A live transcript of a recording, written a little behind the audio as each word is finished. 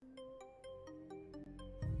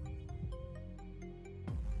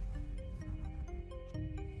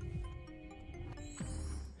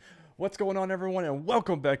What's going on, everyone, and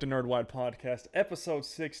welcome back to Nerdwide Podcast, episode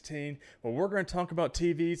 16, where we're going to talk about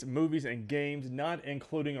TVs, movies, and games, not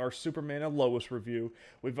including our Superman and Lois review.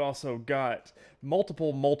 We've also got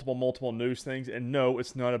multiple news things, and no,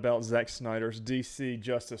 it's not about Zack Snyder's DC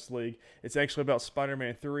Justice League. It's actually about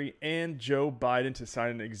Spider-Man 3 and Joe Biden to sign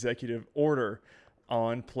an executive order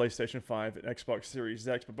on PlayStation 5 and Xbox Series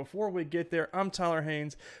X. But before we get there, I'm Tyler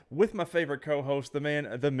Haynes with my favorite co-host, the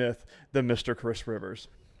man, the myth, the Mr. Chris Rivers.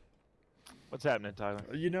 What's happening, Tyler?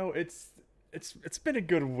 It's been a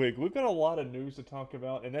good week. We've got a lot of news to talk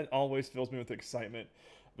about, and that always fills me with excitement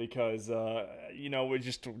because we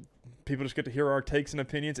just people just get to hear our takes and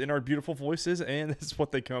opinions in our beautiful voices, and that's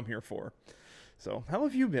what they come here for. So, how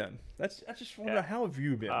have you been? I just want to know, how have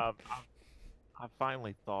you been? I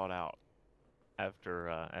finally thawed out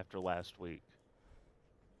after last week.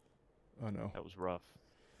 Oh no, That was rough.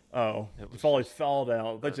 oh, It you was finally just thawed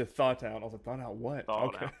out. They just thawed out. I was like, thawed out what?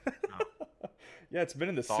 thawed Okay. out. No, Yeah, it's been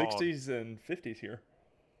in the thawed. 60s and 50s here.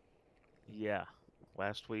 Yeah.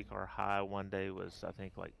 Last week our high one day was I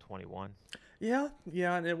think like 21. Yeah,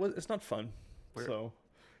 and it's not fun. We're So,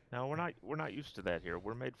 no, we're not used to that here.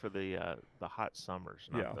 We're made for the hot summers,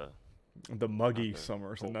 yeah. not The muggy the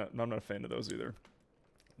summers, and cold. I'm not a fan of those either.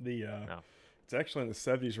 The No. It's actually in the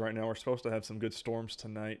 70s right now. We're supposed to have some good storms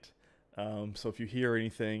tonight. So if you hear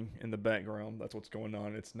anything in the background, that's what's going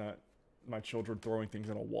on. It's not my children throwing things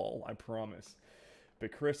at a wall, I promise.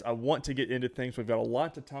 But Chris, I want to get into things. We've got a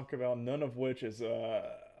lot to talk about, none of which is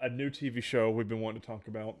a new TV show we've been wanting to talk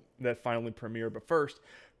about that finally premiered. But first,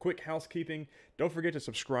 quick housekeeping. Don't forget to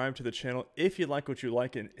subscribe to the channel if you like what you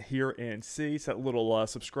like and hear and see. It's that little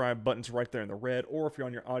subscribe button's right there in the red. Or if you're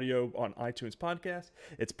on your audio on iTunes podcast,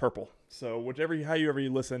 it's purple. So how you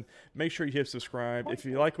listen, make sure you hit subscribe. If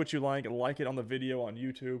you like what you like it on the video on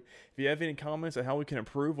YouTube. If you have any comments on how we can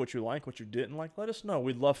improve what you like, what you didn't like, let us know.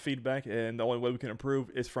 We'd love feedback, and the only way we can improve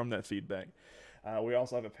is from that feedback. We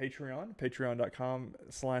also have a Patreon,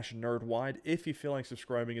 patreon.com/nerdwide. If you feel like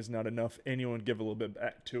subscribing is not enough and you want to give a little bit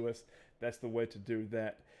back to us, that's the way to do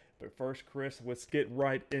that. But first, Chris, let's get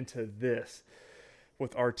right into this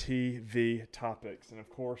with our TV topics. And of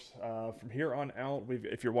course, from here on out,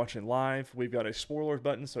 if you're watching live, we've got a spoilers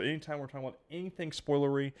button. So anytime we're talking about anything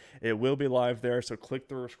spoilery, it will be live there. So click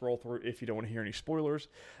through or scroll through if you don't want to hear any spoilers.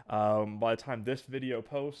 By the time this video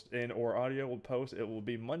posts or audio will post, it will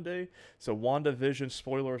be Monday. So WandaVision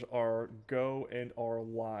spoilers are go and are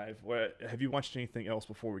live. Have you watched anything else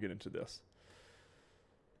before we get into this?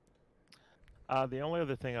 The only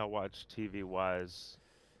other thing I watched TV wise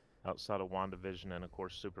outside of WandaVision and of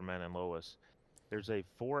course Superman and Lois, there's a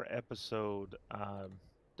 4 episode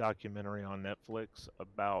documentary on Netflix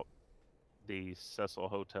about the Cecil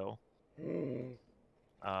Hotel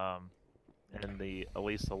um, and the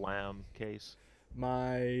Elisa Lam case.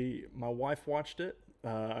 My wife watched it.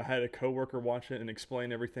 I had a coworker watch it and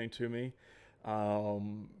explain everything to me.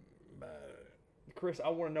 Um, uh, Chris, I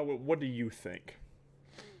want to know what do you think?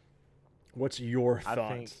 What's your I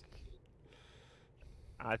think thoughts?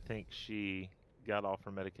 I think she got off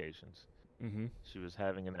her medications. Mm-hmm. She was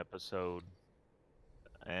having an episode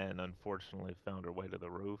and unfortunately found her way to the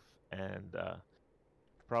roof and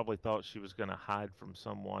probably thought she was going to hide from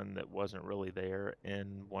someone that wasn't really there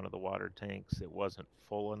in one of the water tanks. It wasn't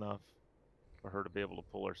full enough for her to be able to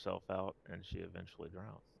pull herself out, and she eventually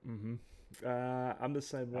drowned. Mm-hmm. I'm the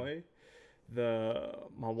same Um, way.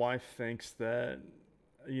 My wife thinks that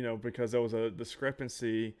because there was a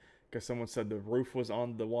discrepancy because someone said the roof was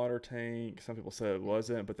on the water tank. Some people said it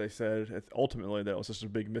wasn't, but they said ultimately that was just a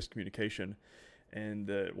big miscommunication, and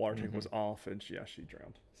the water tank hmm was off, and she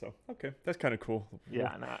drowned. So okay, that's kind of cool.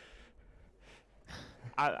 Yeah, and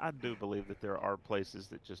I do believe that there are places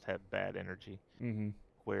that just have bad energy Mm-hmm.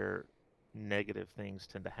 where negative things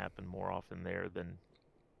tend to happen more often there than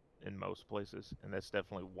in most places, and that's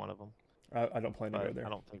definitely one of them. I don't plan to go But there. I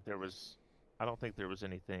don't think there was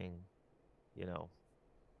anything, you know,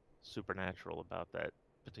 supernatural about that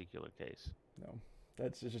particular case. No,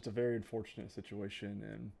 that's just a very unfortunate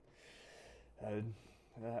situation, and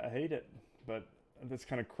I hate it. But that's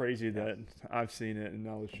kind of crazy Yeah. that I've seen it and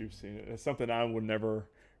now that you've seen it. It's something I would never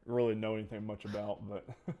really know anything much about, but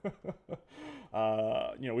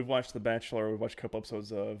we've watched The Bachelor. We've watched a couple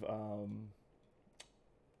episodes of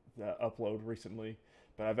the Upload recently,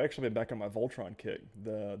 but I've actually been back on my Voltron kick,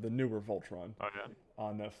 the newer Voltron Oh yeah.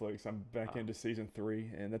 on Netflix. I'm back Uh, into season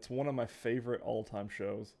 3, and that's one of my favorite all-time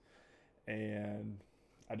shows. And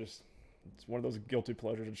I just, it's one of those guilty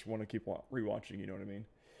pleasures. I just want to keep rewatching. You know what I mean?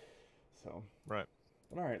 So, right.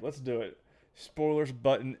 all right, let's do it. Spoilers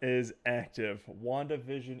button is active.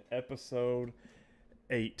 WandaVision episode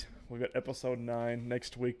 8 We've got episode 9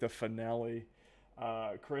 next week, the finale.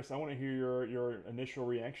 Chris, I want to hear your initial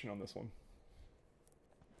reaction on this one.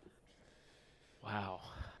 Wow.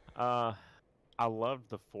 Uh, I loved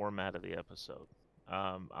the format of the episode.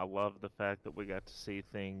 I love the fact that we got to see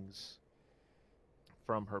things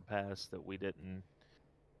from her past that we didn't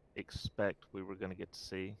expect we were going to get to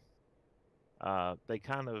see. They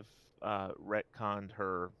kind of retconned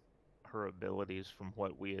her abilities from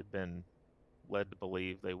what we had been led to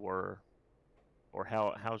believe they were, or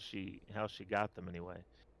how she got them anyway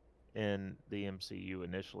in the MCU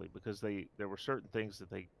initially, because there were certain things that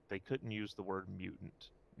they couldn't use the word mutant,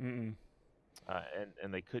 Mm-mm.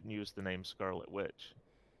 and they couldn't use the name Scarlet Witch.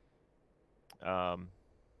 Um,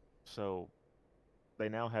 so they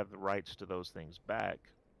now have the rights to those things back,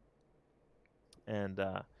 and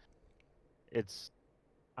it's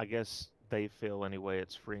I guess they feel anyway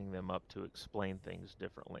it's freeing them up to explain things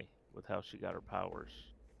differently with how she got her powers.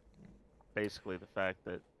 Basically, the fact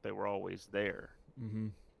that they were always there, Mm-hmm.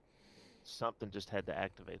 something just had to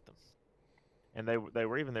activate them. And they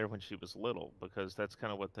were even there when she was little, because that's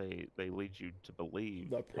kind of what they lead you to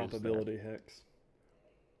believe, The is that probability hex.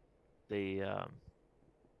 the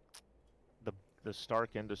the the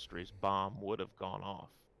Stark Industries bomb would have gone off,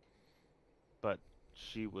 but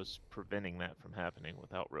she was preventing that from happening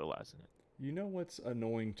without realizing it. You know what's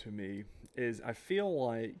annoying to me is I feel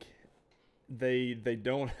like they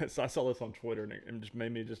don't. So I saw this on Twitter and it just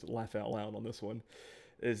made me just laugh out loud on this one.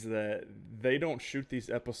 Is that they don't shoot these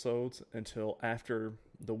episodes until after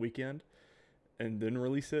the weekend and then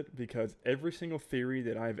release it, because every single theory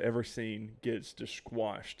that I've ever seen gets just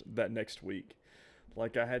squashed that next week.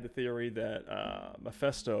 Like I had the theory that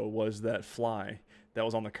Mephisto was that fly that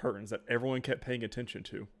was on the curtains that everyone kept paying attention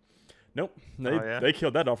to. Nope, they Oh yeah. they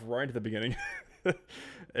killed that off right at the beginning.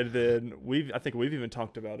 And then I think we've even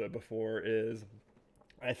talked about it before. Is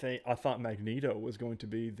I thought Magneto was going to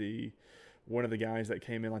be the one of the guys that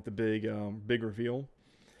came in like the big reveal,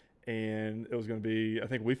 and it was going to be. I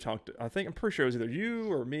think we've talked. I think I'm pretty sure it was either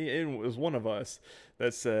you or me. And it was one of us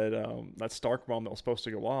that said that Stark bomb that was supposed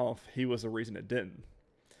to go off. He was the reason it didn't,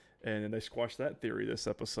 and then they squashed that theory this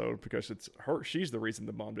episode because it's her. She's the reason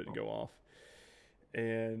the bomb didn't go off.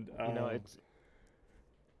 And You know,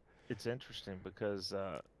 it's interesting because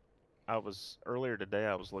I was earlier today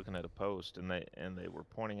I was looking at a post, and they were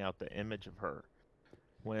pointing out the image of her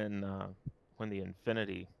when when the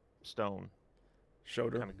Infinity Stone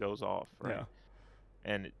showed her. kind of goes off, right? Yeah.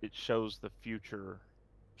 And it shows the future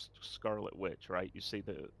Scarlet Witch, right? You see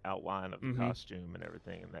the outline of the Mm-hmm. costume and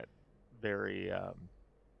everything, and that very um,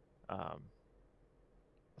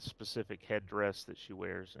 specific headdress that she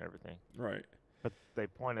wears and everything. Right. But they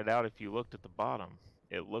pointed out if you looked at the bottom,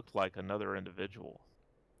 it looked like another individual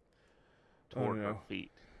Oh toward her no.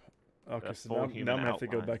 feet, Okay, a so full now human I'm gonna have to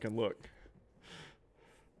go outline. back and look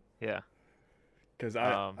Yeah. because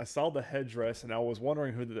Um, I saw the headdress and I was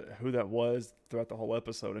wondering who that was throughout the whole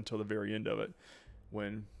episode until the very end of it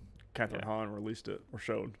when Catherine yeah. Hahn released it or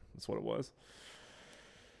showed. That's what it was.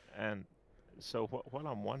 And so what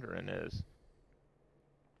I'm wondering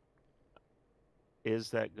is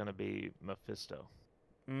that going to be Mephisto?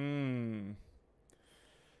 Mm.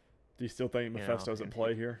 Do you still think You know, Mephisto's at and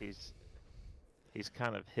play here? he's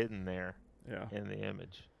kind of hidden there Yeah. in the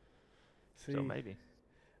image. So See, maybe.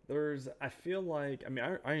 I feel like, I mean,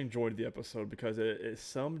 I enjoyed the episode because it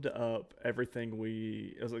summed up everything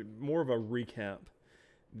it was like more of a recap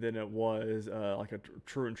than it was like a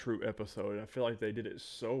true and true episode. I feel like they did it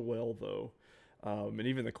so well though. And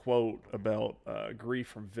even the quote about grief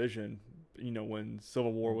from Vision, when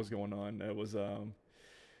Civil War was Mhm. going on, it was um,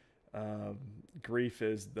 grief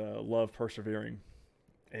is the love persevering.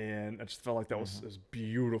 And I just felt like that was, Mhm. was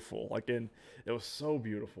beautiful. Like, and it was so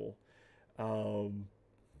beautiful. Um,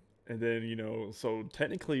 and then, so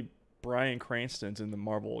technically Bryan Cranston's in the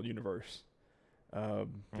Marvel universe Mhm.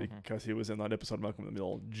 because he was in that episode of Malcolm in the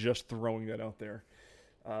Middle. Just throwing that out there.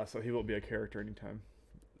 So he will be a character anytime.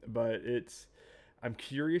 But I'm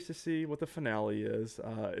curious to see what the finale is.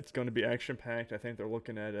 It's going to be action packed. I think they're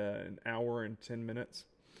looking at an hour and 10 minutes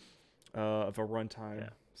of a runtime. Yeah.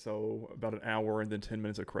 So about an hour and then 10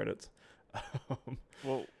 minutes of credits. Um,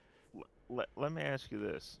 Well, let me ask you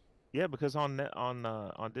this. Yeah, because on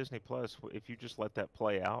Disney Plus, if you just let that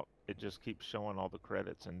play out, it just keeps showing all the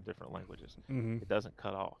credits in different languages. mm-hmm. It doesn't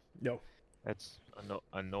cut off. Yo. That's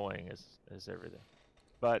annoying as everything.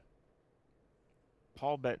 But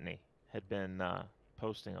Paul Bettany had been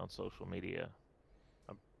posting on social media.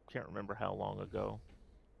 I can't remember how long ago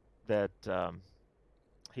that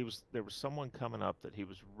there was someone coming up that he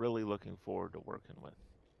was really looking forward to working with,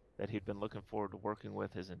 that he'd been looking forward to working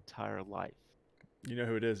with his entire life. You know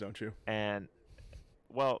who it is, don't you? And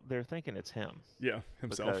well, they're thinking it's him Yeah,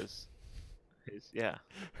 himself. because he's yeah.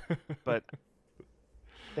 But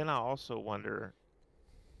then I also wonder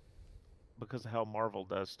because of how Marvel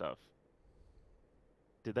does stuff.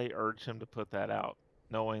 Did they urge him to put that out,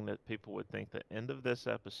 knowing that people would think the end of this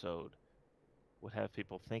episode would have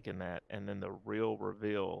people thinking that, and then the real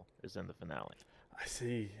reveal is in the finale? I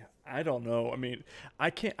see. I don't know. I mean,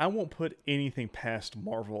 I can't. I won't put anything past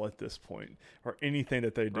Marvel at this point, or anything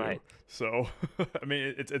that they do. Right. So, I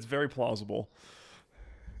mean, it's very plausible.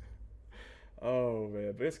 Oh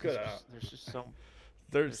man, but it's good. Because there's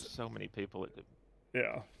There's so many people that could.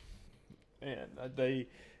 yeah, man.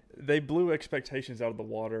 They blew expectations out of the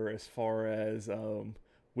water as far as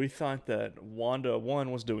we thought that Wanda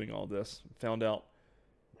one was doing all this. Found out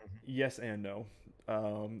Mhm. yes and no.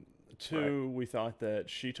 Um, Right. Two, we thought that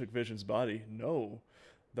she took Vision's body. No,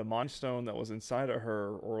 the Mind Stone that was inside of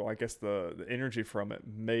her, or I guess the energy from it,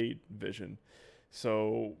 made Vision.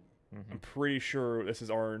 So I'm Hmm. pretty sure this is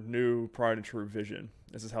our new Pride and True Vision.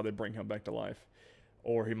 This is how they bring him back to life,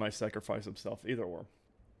 or he might sacrifice himself. Either or.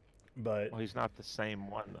 But Well, he's not the same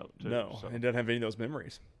one though, too. no, he So. doesn't have any of those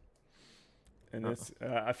memories. And Uh-uh. it's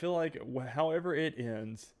I feel like however it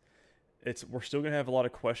ends, it's we're still gonna have a lot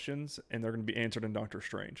of questions, and they're gonna be answered in Doctor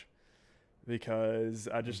Strange. Because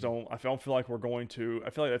I just Hmm. don't. I don't feel like we're going to. I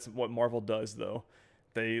feel like that's what Marvel does, though.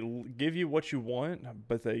 They give you what you want,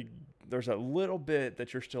 but there's a little bit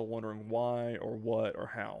that you're still wondering why or what or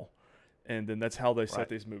how, and then that's how they set Right.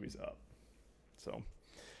 these movies up. So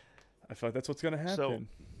I feel like that's what's going to So happen.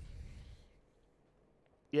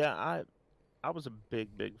 yeah, I was a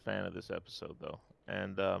big fan of this episode though,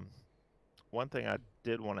 and one thing I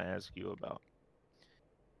did want to ask you about.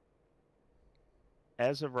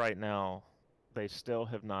 As of right now, they still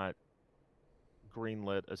have not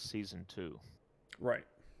greenlit a season two. Right.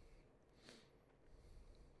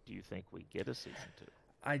 Do you think we get a season two?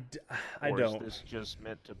 I, d- I Or is don't. this just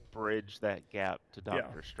meant to bridge that gap to Yeah.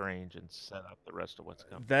 Doctor Strange and set up the rest of what's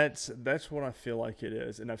coming? That's what I feel like it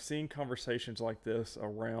is, and I've seen conversations like this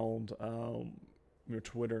around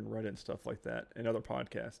Twitter and Reddit and stuff like that, and other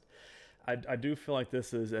podcasts. I do feel like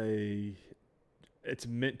this is it's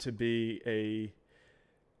meant to be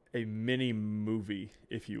a mini movie,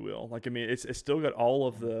 if you will. Like I mean, it's still got all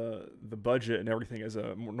of Mhm. the budget and everything as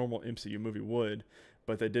a normal MCU movie would,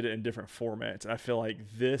 but they did it in different formats. And I feel like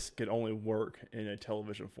this could only work in a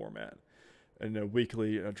television format and a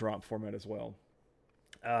weekly drop format as well.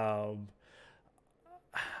 Um,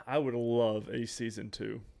 I would love a season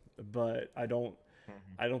two, but Mhm.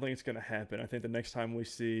 I don't think it's gonna happen. I think the next time we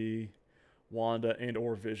see Wanda and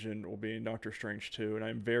or Vision will be in Doctor Strange 2, and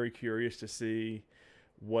I'm very curious to see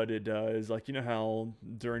what it does. Like you know how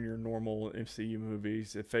during your normal MCU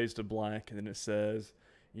movies it fades to black and then it says,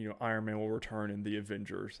 Iron Man will return in the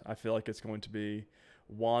Avengers. I feel like it's going to be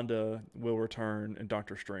Wanda will return in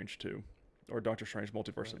Doctor Strange 2 or Doctor Strange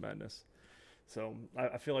Multiverse of Right. Madness. So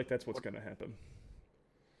I feel like that's what's What going to happen.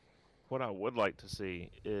 what I would like to see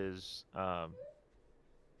is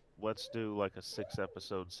let's do like a 6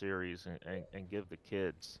 episode series and give the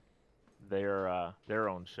kids their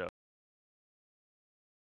own show.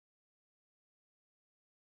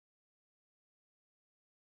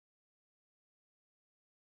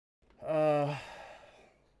 Uh,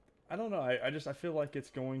 I don't know. I feel like it's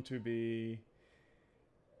going to be.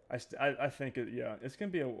 I think yeah, it's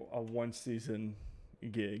gonna be a one season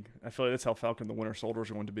gig. I feel like that's how Falcon the Winter Soldier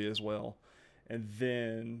is going to be as well. And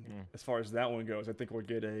then Mm. as far as that one goes, I think we'll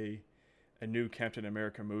get a new Captain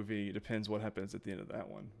America movie. It depends what happens at the end of that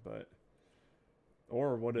one, but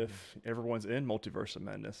or what Hmm. if everyone's in Multiverse of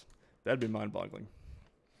Madness? That'd be mind boggling.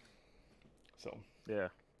 So, Yeah,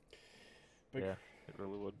 but yeah, it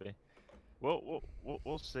really would be. Well,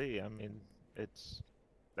 we'll see. I mean, it's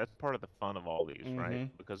that's part of the fun of all these, right?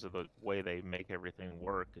 mm-hmm. Because of the way they make everything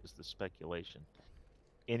work is the speculation.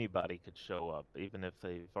 Anybody could show up, even if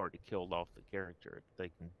they've already killed off the character.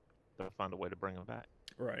 They'll find a way to bring them back.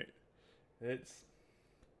 Right. It's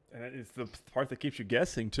and it's the part that keeps you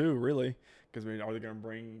guessing too, really, because I mean, are they going to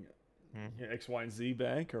bring Hmm. X, Y, and Z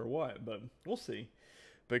back or what? But we'll see.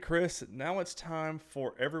 But Chris, now it's time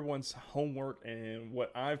for everyone's homework and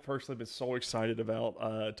what I've personally been so excited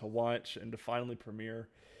about to watch and to finally premiere.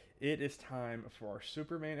 It is time for our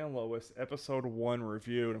Superman and Lois episode 1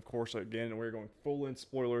 review. And of course, again, we're going full in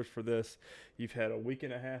spoilers for this. You've had a week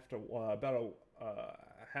and a half to, about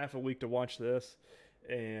half a week to watch this.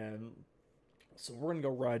 And so we're going to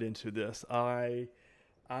go right into this. I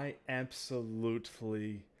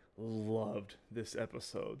absolutely loved this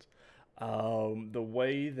episode. The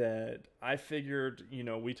way that I figured,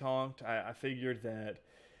 we talked, I figured that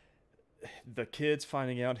the kids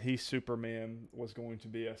finding out he's Superman was going to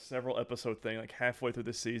be a several episode thing, like halfway through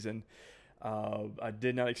the season. I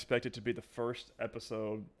did not expect it to be the first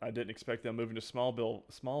episode. I didn't expect them moving to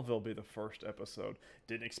Smallville be the first episode.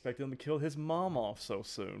 Didn't expect them to kill his mom off so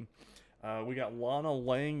soon. We got Lana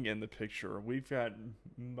Lang in the picture. We've got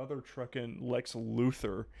Mother Truckin' Lex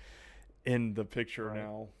Luthor in the picture Right.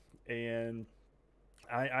 now, and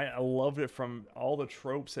I loved it from all the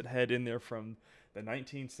tropes it had in there from the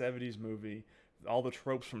 1970s movie, all the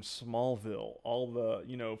tropes from Smallville, all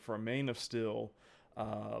the from Man of Steel.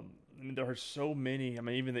 I mean, there are so many. I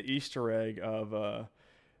mean, even the Easter egg of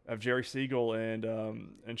Jerry Siegel and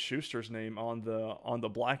Schuster's name on the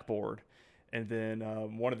blackboard, and then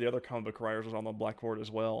one of the other comic book writers was on the blackboard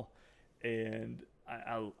as well, and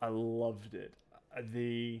I loved it.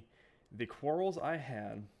 The the quarrels I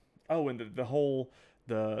had. Oh, and the whole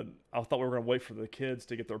the I thought we were gonna wait for the kids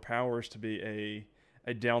to get their powers to be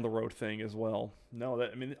a down the road thing as well. No,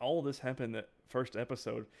 that I mean all of this happened in the first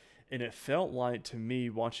episode, and it felt like to me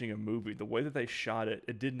watching a movie. The way that they shot it,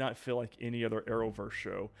 it did not feel like any other Arrowverse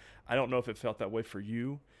show. I don't know if it felt that way for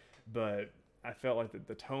you, but I felt like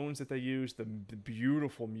the tones that they used, the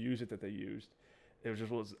beautiful music that they used,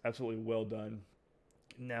 was absolutely well done.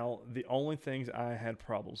 Now the only things I had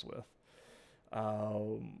problems with,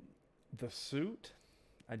 um, the suit,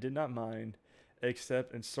 I did not mind,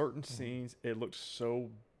 except in certain Mhm. scenes it looked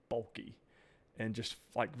so bulky and just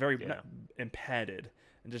like very Yeah. and padded,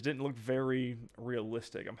 and just didn't look very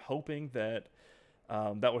realistic. I'm hoping that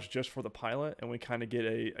that was just for the pilot, and we kind of get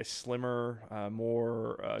a slimmer,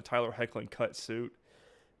 more Tyler Hoechlin cut suit.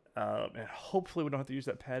 And hopefully we don't have to use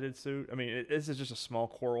that padded suit. I mean, this is just a small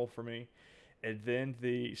quarrel for me. And then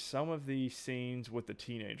the some of the scenes with the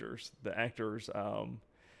teenagers, the actors,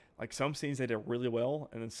 like some scenes they did really well,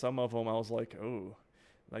 and then some of them I was like, oh,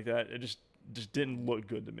 like that. It just didn't look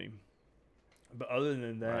good to me. But other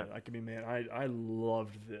than Right. that, like I mean, man, I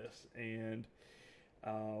loved this, and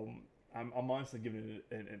um, I'm honestly giving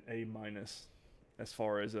it an A minus as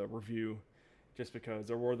far as a review, just because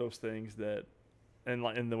there were those things that, and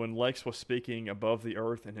when Lex was speaking above the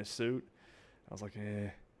earth in his suit, I was like,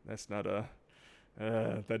 that's not a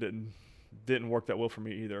that didn't work that well for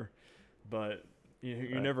me either. But you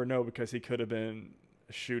Right. never know because he could have been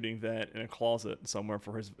shooting that in a closet somewhere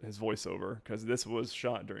for his voiceover because this was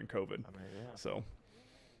shot during COVID. I mean, yeah. So,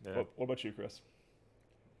 Yeah. what about you, Chris?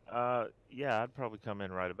 Yeah, I'd probably come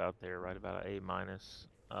in right about there, right about an A minus.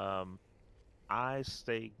 I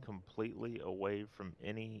stayed completely away from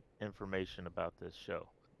any information about this show.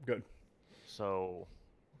 Good. So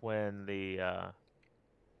when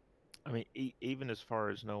I mean, even as far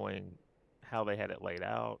as knowing how they had it laid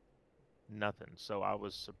out, nothing. So I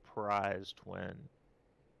was surprised when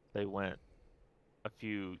they went a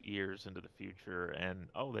few years into the future and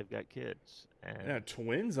oh, they've got kids. And Yeah,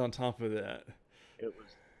 twins on top of that. it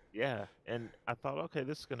was, yeah. And I thought, okay,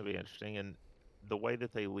 this is going to be interesting. And the way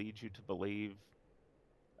that they lead you to believe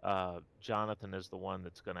Jonathan is the one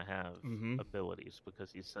that's going to have Mm-hmm. abilities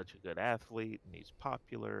because he's such a good athlete and he's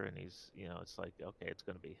popular and it's like, okay, it's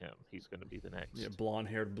going to be him. He's going to be the Yeah, next. blonde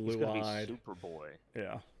haired, He's blue going to be eyed. Superboy.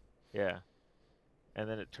 Yeah. Yeah. And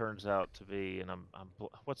then it turns out to be, and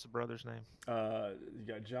what's the brother's name? You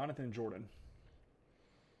got Jonathan Jordan.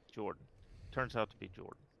 Jordan. Turns out to be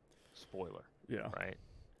Jordan. Spoiler, Yeah. right?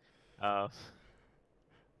 Uh,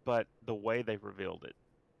 but the way they revealed it,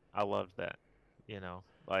 I loved that.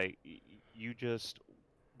 Like you just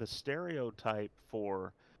the stereotype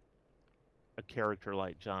for a character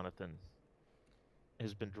like Jonathan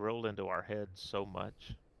has been drilled into our heads so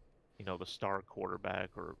much. The star quarterback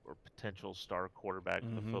or potential star quarterback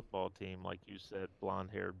of the Mm-hmm. football team, like you said, blonde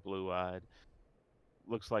haired, blue eyed,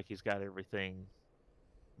 looks like he's got everything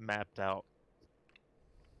mapped out.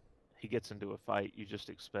 He gets into a fight, you just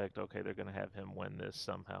expect, okay, they're going to have him win this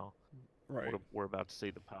somehow. Right. We're about to see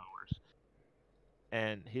the powers.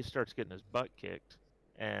 And he starts getting his butt kicked,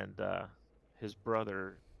 and his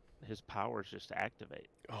brother, his powers just activate.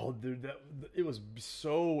 Oh, dude, that it was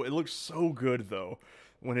so. It looked so good though,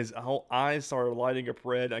 when his whole eyes started lighting up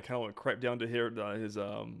red. I kind of went crept down to here,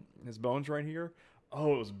 his bones right here.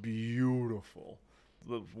 Oh, it was beautiful.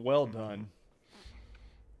 Well Hmm. done.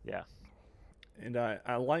 Yeah. And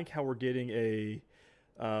I like how we're getting a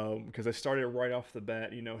because I started right off the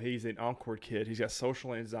bat. He's an awkward kid. He's got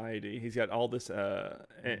social anxiety. He's got all this Hmm.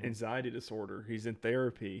 anxiety disorder. He's in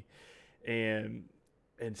therapy, and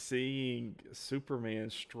seeing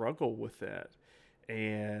Superman struggle with that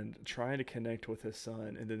and trying to connect with his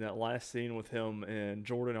son, and then that last scene with him and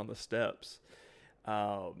Jordan on the steps.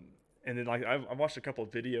 Um, and then like I watched a couple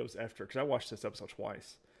of videos after because I watched this episode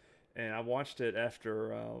twice, and I watched it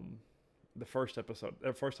after. the first episode,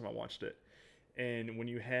 the first time I watched it, and when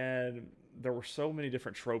you had, there were so many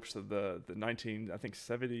different tropes of the 19, I think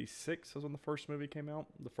 76 was when the first movie came out,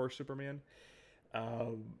 the first Superman.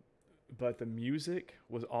 Um, but the music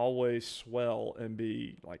was always swell and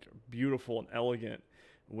be like beautiful and elegant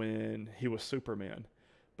when he was Superman.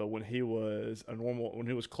 But when he was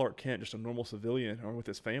Clark Kent, just a normal civilian or with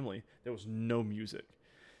his family, there was no music.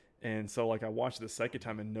 And so like I watched it the second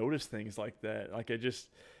time and noticed things like that. Like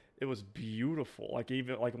it was beautiful. Like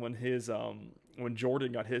even like when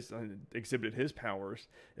Jordan got his exhibited his powers,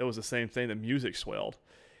 it was the same thing. The music swelled,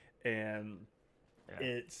 and Yeah.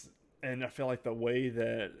 it's and I feel like the way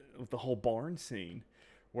that with the whole barn scene,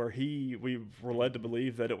 where we were led to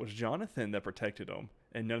believe that it was Jonathan that protected him,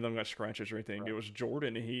 and none of them got scratches or anything. It Right. was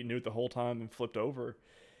Jordan, and he knew it the whole time and flipped over.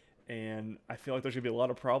 And I feel like there's gonna be a lot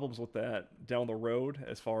of problems with that down the road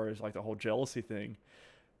as far as like the whole jealousy thing.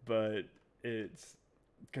 But it's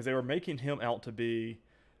because they were making him out to be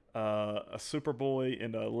a Superboy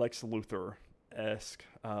and a Lex Luthor esque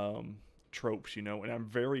tropes, you know. And I'm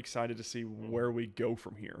very excited to see Mhm. where we go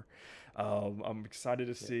from here. I'm excited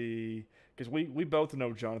to Yeah. see because we both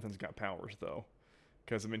know Jonathan's got powers though.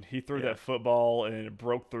 Because I mean, he threw Yeah. that football and it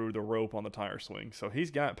broke through the rope on the tire swing, so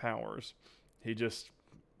he's got powers. He just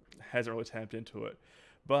hasn't really tapped into it.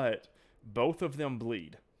 But both of them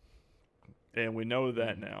bleed, and we know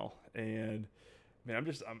that Mhm. now. And man,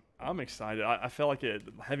 I'm excited. I felt like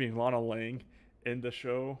having Lana Lang in the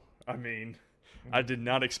show. I mean, I Mhm. did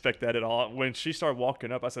not expect that at all. When she started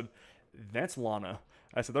walking up, I said, "That's Lana."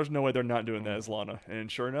 I said, "There's no way they're not doing that Mhm. as Lana."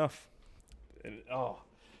 And sure enough, oh,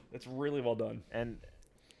 it's really well done. And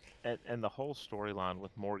and the whole storyline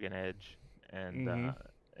with Morgan Edge Mm-hmm.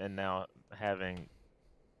 and now having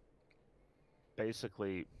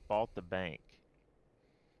basically bought the bank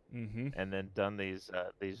Mm-hmm. and then done these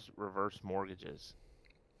reverse mortgages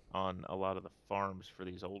on a lot of the farms for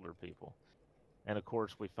these older people. And of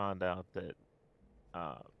course, we find out that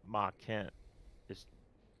Ma Kent is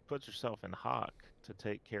puts herself in hock to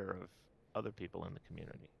take care of other people in the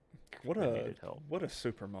community What that a needed help. what a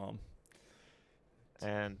super mom.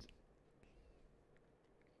 And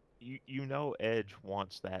you know Edge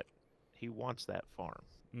wants that. He wants that farm.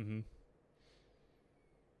 Mm-hmm.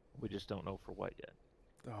 We just don't know for what yet.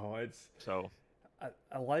 Oh, So,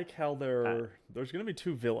 I like how I, there's gonna be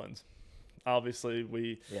two villains.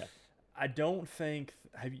 Obviously, yeah, I don't think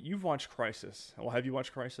you've watched Crisis. Well, have you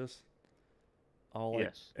watched Crisis? All like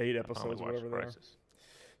yes, eight I finally episodes or watched whatever they are. Crisis.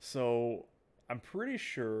 So I'm pretty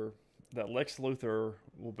sure that Lex Luthor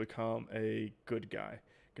will become a good guy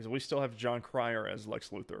because we still have John Cryer as Lex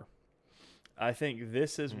Luthor. I think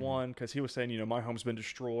this is Hmm. one because he was saying, you know, my home's been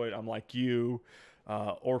destroyed. I'm like you,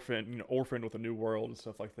 orphaned with a new world and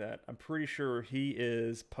stuff like that. I'm pretty sure he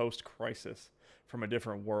is post-crisis from a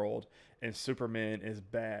different world, and Superman is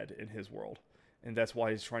bad in his world, and that's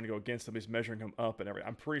why he's trying to go against him. He's measuring him up and everything.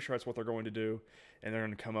 I'm pretty sure that's what they're going to do, and they're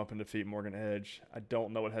going to come up and defeat Morgan Edge. I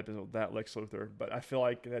don't know what happens with that Lex Luthor, but I feel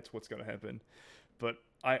like that's what's going to happen. But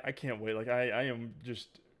I can't wait. Like I am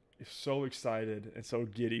just so excited and so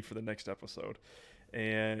giddy for the next episode.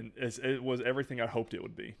 And it was everything I hoped it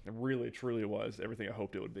would be. It really, truly was everything I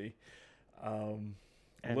hoped it would be. Um,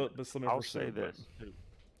 a And little bit slimmer I'll for say Sue, but this too.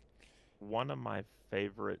 One of my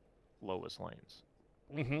favorite Lois Lanes.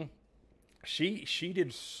 hmm she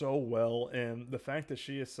did so well, and the fact that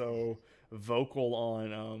she is so vocal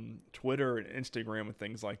on Twitter and Instagram and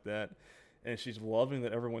things like that, and she's loving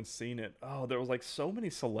that everyone's seen it. Oh, there was like so many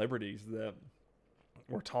celebrities that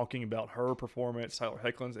were talking about her performance, Tyler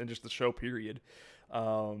Hoechlin's, and just the show period.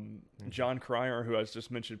 Hmm. John Cryer, who I just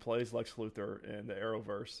mentioned, plays Lex Luthor in the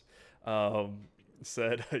Arrowverse, um,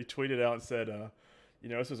 said he tweeted out and said, "You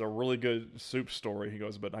know, this is a really good soup story." He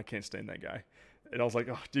goes, "But I can't stand that guy." And I was like,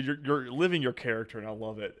 "Oh, dude, you're living your character, and I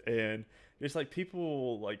love it." And it's like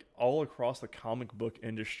people like all across the comic book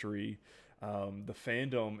industry, the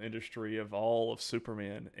fandom industry of all of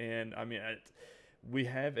Superman, and I mean, we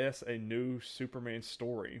have a new Superman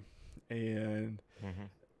story, and Hmm.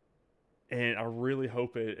 I really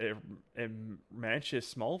hope it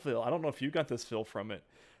matches Smallville. I don't know if you got this feel from it,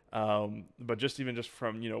 but just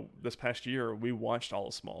from this past year, we watched all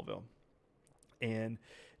of Smallville, and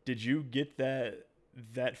did you get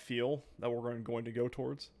that feel that we're going to go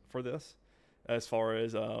towards for this, as far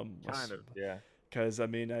as Kind of, yeah. because I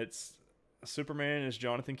mean it's Superman is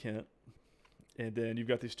Jonathan Kent, and then you've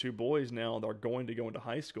got these two boys now that are going to go into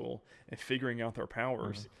high school and figuring out their Hmm.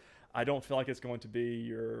 powers. I don't feel like it's going to be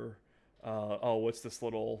your oh what's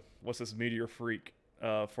this meteor freak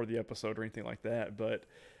for the episode or anything like that. But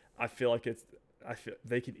I feel like I feel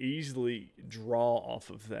they can easily draw off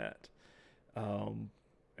of that, um,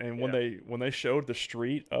 And Yeah. when they showed the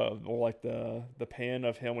street or like the pan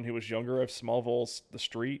of him when he was younger of Smallville's the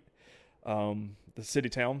street, the city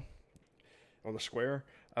town or the square,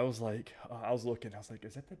 I was like, I was looking, I was like,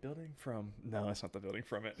 is that the building from? No, that's not the building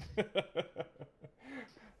from it.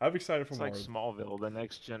 I'm excited for It's like more. Smallville, the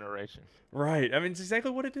next generation. Right. I mean, it's exactly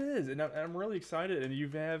what it is, and I'm really excited.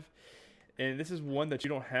 And and this is one that you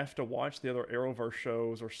don't have to watch the other Arrowverse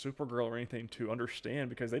shows or Supergirl or anything to understand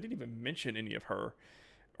because they didn't even mention any of her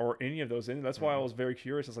or any of those in. That's why I Hmm. was very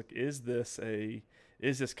curious. I was like, is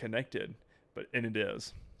this connected? And it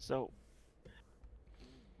is. So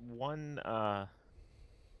one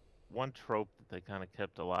one trope that they kind of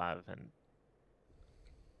kept alive, and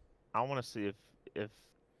I want to see if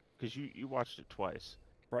because you watched it twice,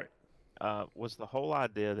 Right. was the whole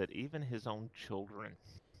idea that even his own children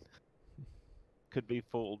could be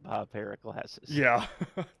fooled by a pair of glasses. Yeah.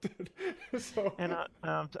 Dude, so And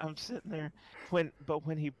I'm sitting there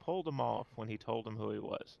when he pulled them off, when he told him who he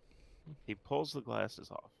was, he pulls the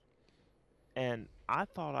glasses off, and I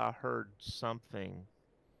thought I heard something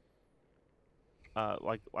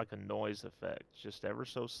like a noise effect, just ever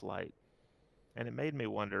so slight, and it made me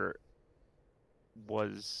wonder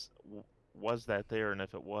was was that there, and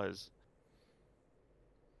if it was,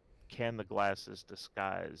 can the glasses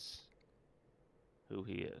disguise who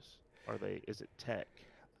he is? Are they? Is it tech?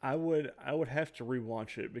 I would have to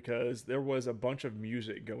rewatch it because there was a bunch of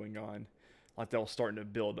music going on, like that was starting to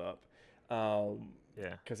build up.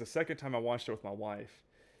 Yeah. Because the second time I watched it with my wife,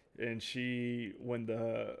 and when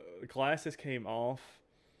the glasses came off,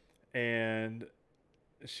 and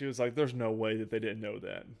she was like, "There's no way that they didn't know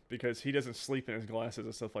that because he doesn't sleep in his glasses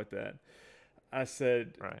and stuff like that." I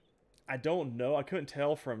said, Right. "I don't know. I couldn't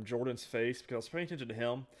tell from Jordan's face because I was paying attention to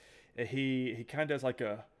him, and he kind of does like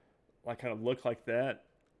kind of look like that."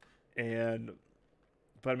 And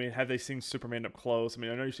but I mean, have they seen Superman up close? I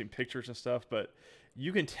mean, I know you've seen pictures and stuff, but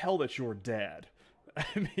you can tell that your dad. I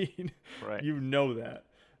mean, Right. you know that.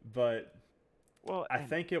 But Well, I and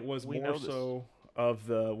think it was we more know this. so of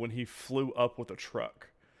the when he flew up with a truck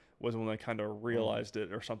was when they kind of Mhm. realized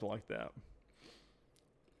it or something like that.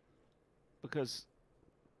 Because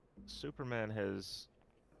Superman has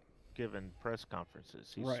given press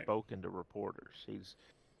conferences. He's Right. spoken to reporters. He's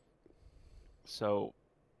so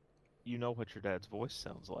you know what your dad's voice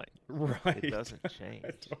sounds like. It Right. doesn't I change.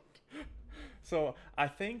 don't. So I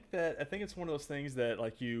think it's one of those things that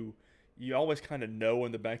like you always kind of know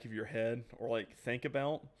in the back of your head or like think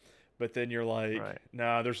about, but then you're like, Right.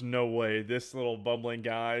 nah, there's no way this little bumbling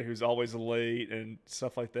guy who's always late and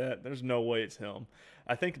stuff like that. There's no way it's him.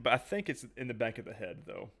 But I think it's in the back of the head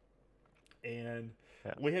though, and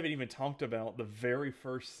Yeah. we haven't even talked about the very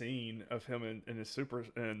first scene of him in the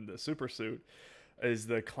super suit is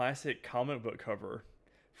the classic comic book cover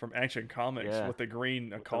from Action Comics Yeah. with the green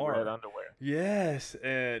With the red car. underwear. Yes,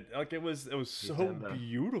 and like it was He's so in the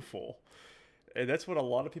beautiful, and that's what a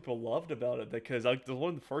lot of people loved about it. Because like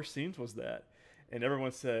one of the first scenes was that, and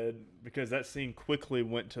everyone said because that scene quickly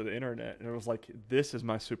went to the internet, and it was like this is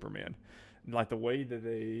my Superman, and like the way that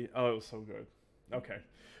it was so good. Okay,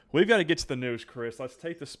 we've got to get to the news, Chris. Let's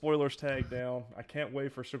take the spoilers tag down. I can't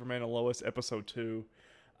wait for Superman and Lois episode 2.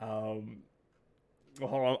 Um, well,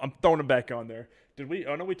 hold on, I'm throwing it back on there. Did we?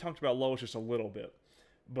 I know we talked about Lois just a little bit,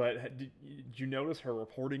 but did you notice her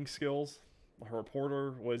reporting skills? Her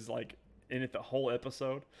reporter was like in it the whole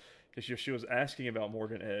episode because she was asking about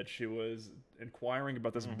Morgan Edge. She was inquiring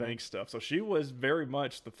about this hmm bank stuff. So she was very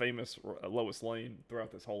much the famous Lois Lane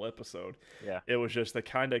throughout this whole episode. Yeah. It was just they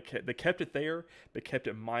kept it there, but kept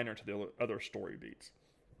it minor to the other story beats.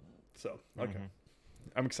 So okay, hmm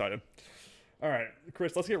I'm excited. All right,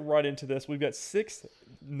 Chris, let's get right into this. We've got 6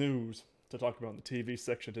 news to talk about in the TV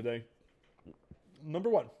section today. Number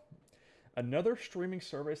one, another streaming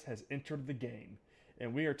service has entered the game,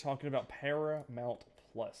 and we are talking about Paramount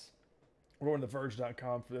Plus. We're going to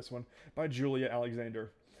Verge.com for this one by Julia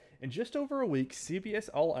Alexander. In just over a week, CBS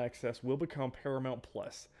All Access will become Paramount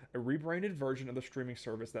Plus, a rebranded version of the streaming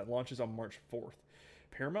service that launches on March 4th.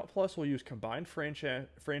 Paramount Plus will use combined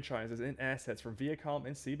franchises and assets from Viacom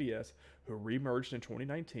and CBS, who remerged in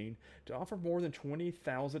 2019, to offer more than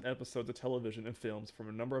 20,000 episodes of television and films from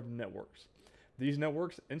a number of networks. These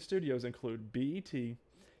networks and studios include BET,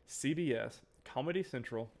 CBS, Comedy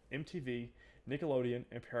Central, MTV, Nickelodeon,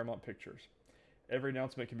 and Paramount Pictures. Every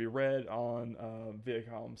announcement can be read on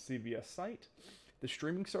Viacom's CBS site. The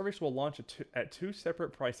streaming service will launch at 2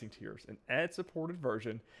 separate pricing tiers: an ad-supported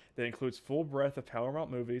version that includes full breadth of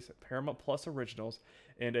Paramount movies, Paramount Plus originals,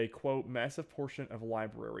 and a quote massive portion of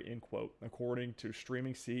library end quote, according to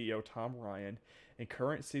streaming CEO Tom Ryan, and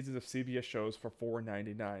current seasons of CBS shows for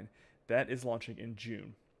 $4.99. That is launching in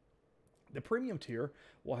June. The premium tier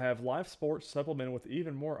will have live sports supplemented with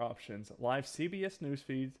even more options, live CBS news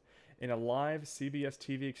feeds, and a live CBS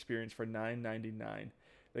TV experience for $9.99.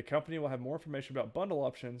 The company will have more information about bundle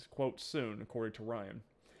options, quote, soon, according to Ryan.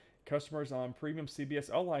 Customers on premium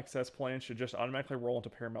CBS All Access plans should just automatically roll into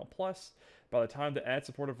Paramount Plus. By the time the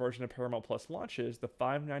ad-supported version of Paramount Plus launches, the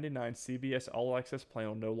 $5.99 CBS All Access plan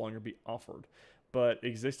will no longer be offered, but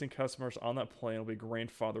existing customers on that plan will be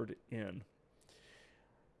grandfathered in.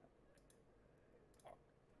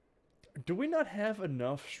 Do we not have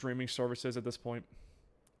enough streaming services at this point?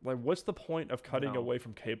 Like, what's the point of cutting No, away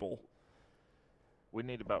from cable? we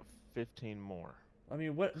need about 15 more. I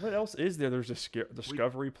mean, what else is there? There's We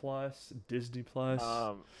Discovery Plus, Disney Plus,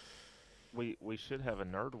 um we should have a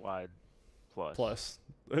Nerdwide Plus. Plus,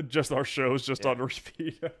 just our shows just Yeah. on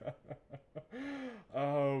repeat.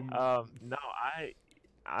 No,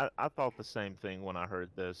 I thought the same thing when I heard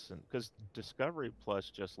this, and because Discovery Plus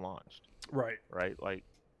just launched, Right. right? Like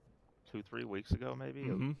 2, 3 weeks ago, maybe,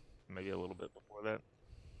 Mm-hmm. maybe a little bit before that.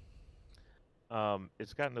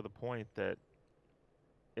 It's gotten to the point that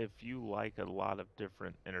if you like a lot of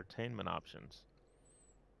different entertainment options,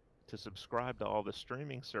 to subscribe to all the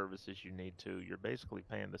streaming services you need to, you're basically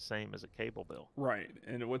paying the same as a cable bill. Right.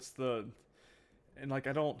 And like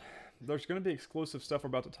I don't. There's going to be exclusive stuff we're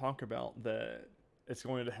about to talk about that it's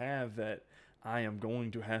going to have that I am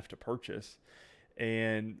going to have to purchase,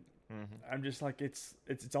 and Hmm. I'm just like it's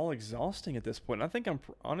all exhausting at this point. I think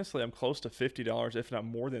honestly I'm close to $50, if not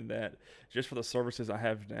more than that, just for the services I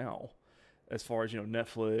have now. As far as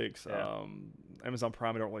Netflix, Yeah. Amazon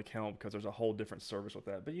Prime, I don't really count because there's a whole different service with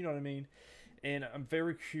that. But you know what I mean. And I'm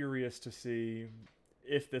very curious to see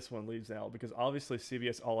if this one leaves out because obviously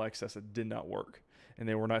CBS All Access it did not work, and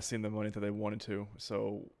they were not seeing the money that they wanted to.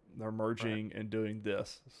 So they're Right. merging and doing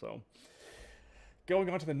this. So going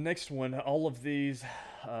on to the next one, all of these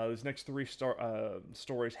next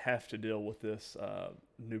stories have to deal with this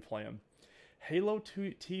new plan. Halo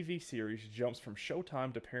 2 TV series jumps from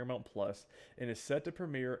Showtime to Paramount Plus and is set to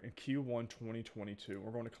premiere in Q1 2022.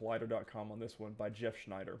 We're going to Collider.com on this one by Jeff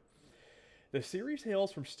Schneider. The series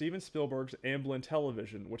hails from Steven Spielberg's Amblin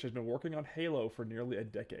Television, which has been working on Halo for nearly a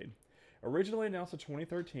decade. Originally announced in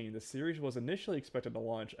 2013, the series was initially expected to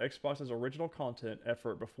launch Xbox's original content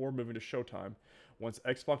effort before moving to Showtime, once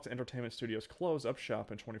Xbox Entertainment Studios closed up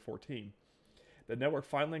shop in 2014. The network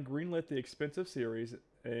finally greenlit the expensive series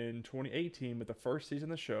in 2018, but the first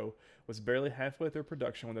season of the show was barely halfway through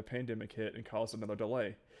production when the pandemic hit and caused another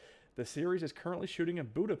delay. The series is currently shooting in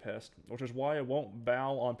Budapest, which is why it won't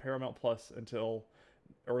bow on Paramount Plus until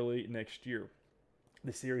early next year.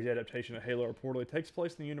 The series adaptation of Halo reportedly takes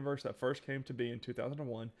place in the universe that first came to be in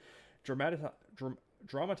 2001,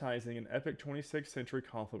 dramatizing an epic 26th century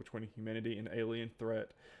conflict between humanity and alien threat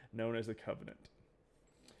known as the Covenant.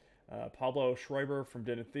 Pablo Schreiber from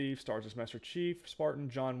Den of Thieves stars as Master Chief, Spartan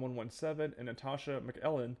John 117, and Natasha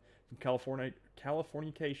McElhenney from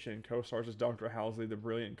Californication co-stars as Dr. Housley, the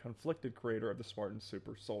brilliant and conflicted creator of the Spartan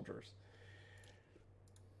super soldiers.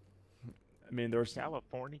 I mean,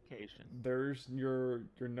 Californication. there's your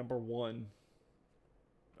number one.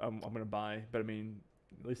 I'm gonna buy, but I mean,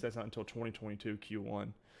 at least that's not until 2022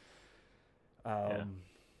 Q1. Yeah.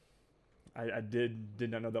 I did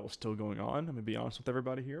not know that was still going on. I'm gonna be honest with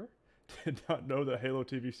everybody here. Did not know the Halo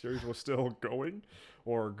TV series was still going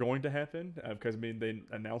or going to happen because I mean they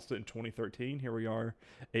announced it in 2013. Here we are,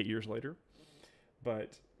 8 years later.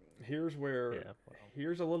 But here's where Yeah. Well,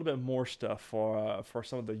 here's a little bit more stuff for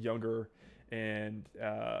some of the younger and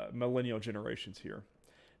millennial generations here.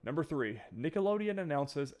 Number 3, Nickelodeon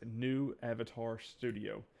announces new Avatar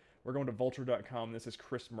studio. We're going to Vulture.com. This is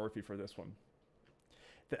Chris Murphy for this one.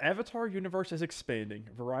 The Avatar universe is expanding.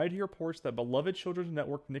 Variety reports that beloved children's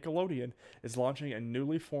network Nickelodeon is launching a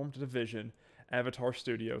newly formed division, Avatar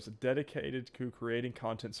Studios, dedicated to creating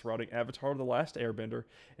content surrounding Avatar: The Last Airbender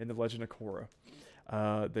and The Legend of Korra.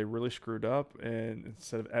 They really screwed up, and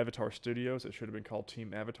instead of Avatar Studios, it should have been called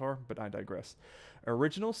Team Avatar, but I digress.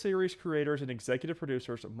 Original series creators and executive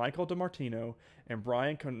producers Michael DeMartino and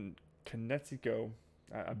Brian Konietzko,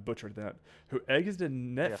 I butchered that, who exited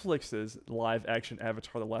Netflix's live-action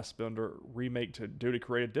Avatar: The Last Airbender remake due to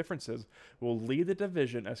creative differences, will lead the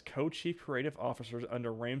division as co-chief creative officers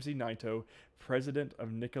under Ramsey Naito, president of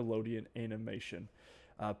Nickelodeon Animation.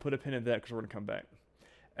 Put a pin in that because we're going to come back.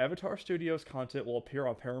 Avatar Studios content will appear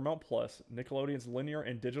on Paramount Plus, Nickelodeon's linear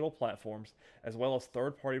and digital platforms, as well as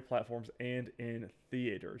third-party platforms and in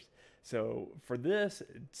theaters. So for this,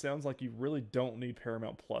 it sounds like you really don't need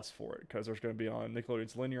Paramount Plus for it because there's going to be on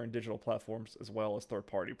Nickelodeon's linear and digital platforms as well as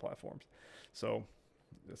third-party platforms. So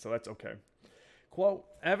that's okay. Quote,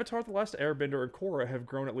 Avatar The Last Airbender and Korra have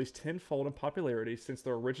grown at least tenfold in popularity since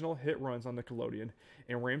their original hit runs on Nickelodeon,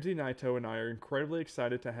 and Ramsey Naito and I are incredibly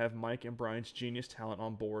excited to have Mike and Brian's genius talent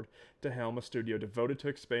on board to helm a studio devoted to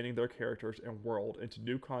expanding their characters and world into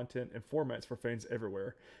new content and formats for fans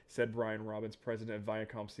everywhere, said Brian Robbins, president of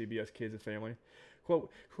Viacom CBS Kids and Family.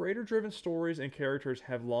 Quote, creator-driven stories and characters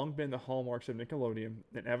have long been the hallmarks of Nickelodeon,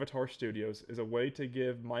 and Avatar Studios is a way to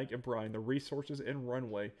give Mike and Brian the resources and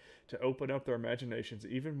runway to open up their imaginations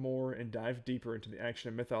even more and dive deeper into the action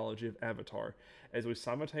and mythology of Avatar, as we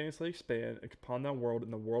simultaneously expand upon that world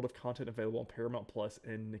and the world of content available on Paramount Plus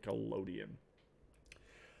and Nickelodeon.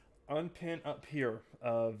 Unpin up here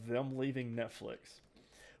of them leaving Netflix.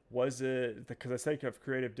 Was it, because I say of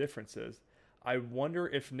creative differences, I wonder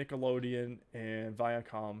if Nickelodeon and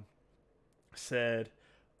Viacom said,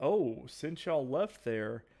 oh, since y'all left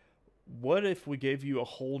there, what if we gave you a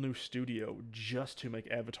whole new studio just to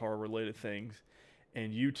make Avatar related things,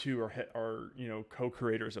 and you two are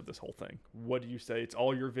co-creators of this whole thing? What do you say? It's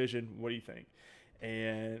all your vision. What do you think?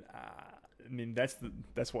 And I mean, that's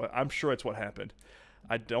what I'm sure it's what happened.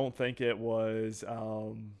 I don't think it was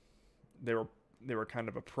they were kind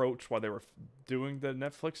of approached while they were doing the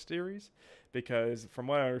Netflix series, because from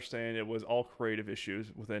what I understand, it was all creative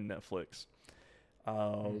issues within Netflix.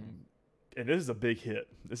 And this is a big hit.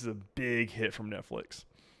 This is a big hit from Netflix,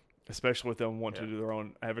 especially with them wanting to do their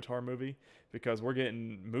own Avatar movie, because we're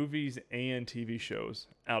getting movies and TV shows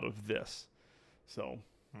out of this. So,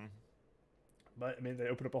 but I mean, they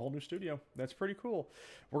opened up a whole new studio. That's pretty cool.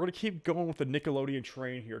 We're going to keep going with the Nickelodeon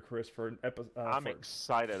train here, Chris, for an episode. I'm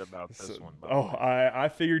excited about this one. I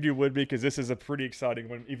figured you would be, because this is a pretty exciting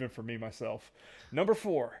one, even for me myself. Number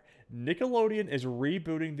 4, Nickelodeon is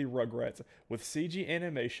rebooting the Rugrats with CG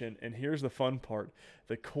animation, and here's the fun part.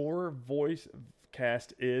 The core voice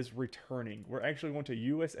cast is returning. We're actually going to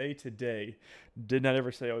USA Today. Did not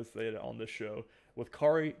ever say I would say it on this show. With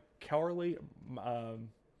Carly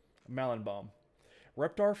Malenbaum.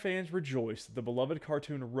 Reptar fans rejoice. The beloved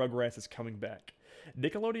cartoon Rugrats is coming back.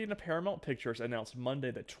 Nickelodeon and Paramount Pictures announced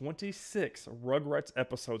Monday that 26 Rugrats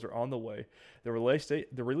episodes are on the way. The release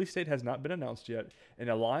date has not been announced yet, and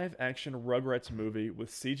a live-action Rugrats movie with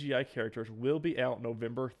CGI characters will be out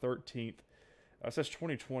November 13th. It says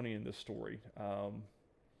 2020 in this story.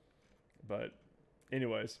 But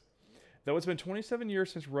anyways, though it's been 27 years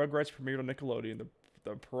since Rugrats premiered on Nickelodeon,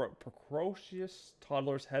 the precocious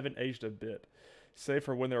toddlers haven't aged a bit, save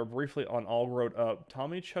for when they were briefly on All Grown Up.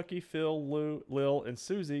 Tommy, Chucky, Phil, Lil, and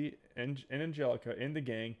Susie and Angelica in the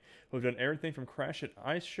gang, who have done everything from Crash an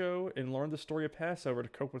Ice Show and learned the story of Passover to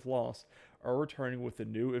cope with loss, are returning with the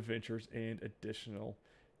new adventures and additional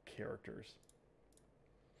characters.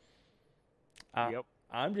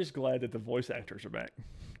 I'm just glad that the voice actors are back,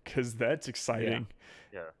 because that's exciting.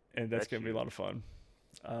 Yeah. And that's going to be a lot of fun.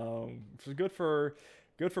 So good for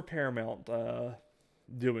Paramount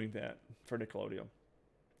doing that for Nickelodeon.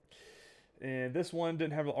 And this one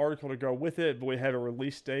didn't have an article to go with it, but we have a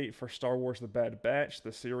release date for Star Wars The Bad Batch,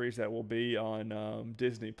 the series that will be on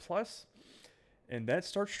Disney Plus. And that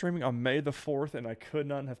starts streaming on May the 4th, and I could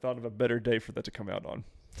not have thought of a better date for that to come out on.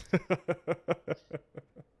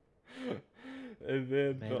 And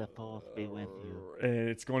then May the 4th be with you. And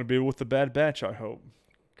it's going to be with The Bad Batch, I hope.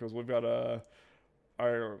 Because we've got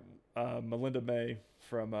our Melinda May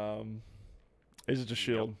from Agents of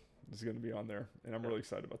S.H.I.E.L.D. is going to be on there, and I'm really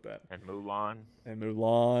excited about that. And Mulan.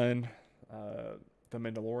 The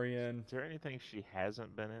Mandalorian. Is there anything she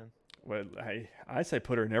hasn't been in? Well, I say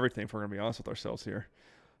put her in everything if we're going to be honest with ourselves here.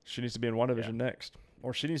 She needs to be in WandaVision next.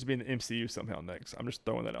 Or she needs to be in the MCU somehow next. I'm just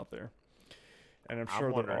throwing that out there. And I'm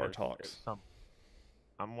sure there are talks.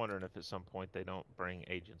 I'm wondering if at some point they don't bring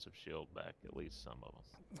Agents of S.H.I.E.L.D. back, at least some of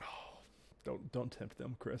them. Don't tempt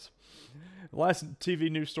them, Chris. The last TV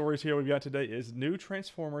news stories here we've got today is new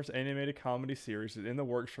Transformers animated comedy series is in the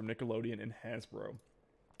works from Nickelodeon and Hasbro.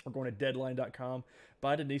 We're going to Deadline.com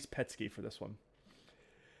by Denise Petsky for this one.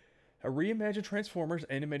 A reimagined Transformers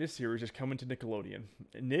animated series is coming to Nickelodeon.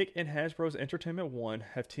 Nick and Hasbro's Entertainment One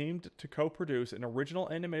have teamed to co-produce an original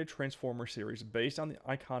animated Transformers series based on the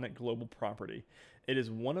iconic global property. It is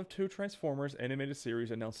one of 2 Transformers animated series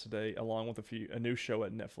announced today, along with a new show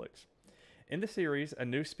at Netflix. In the series, a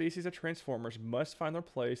new species of Transformers must find their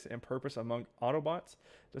place and purpose among Autobots,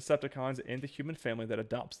 Decepticons, and the human family that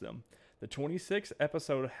adopts them. The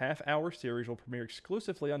 26-episode half-hour series will premiere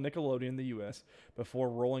exclusively on Nickelodeon in the U.S. before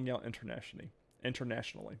rolling out internationally.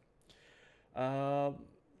 That's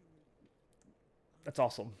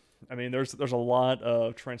awesome. I mean, there's a lot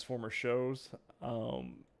of Transformers shows,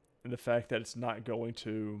 and the fact that it's not going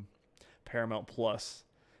to Paramount Plus.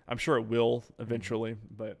 I'm sure it will eventually,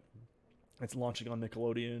 but It's launching on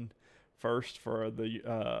Nickelodeon first for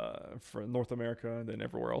North America, and then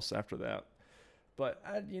everywhere else after that. But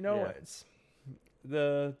Yeah. it's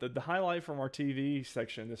the highlight from our TV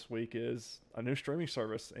section this week is a new streaming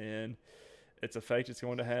service and its effect it's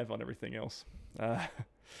going to have on everything else. Uh,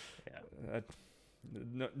 Yeah. uh,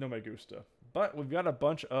 no me gusta. But we've got a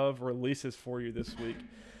bunch of releases for you this week.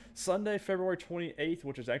 Sunday, February 28th,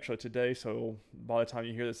 which is actually today, so by the time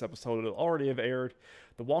you hear this episode, it'll already have aired.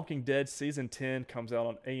 The Walking Dead Season 10 comes out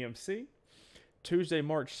on AMC. Tuesday,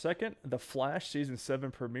 March 2nd, The Flash Season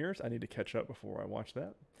 7 premieres. I need to catch up before I watch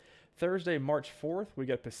that. Thursday, March 4th, we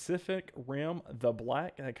got Pacific Rim The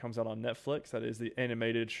Black. That comes out on Netflix. That is the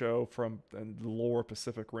animated show from the lore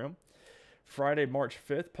Pacific Rim. Friday, March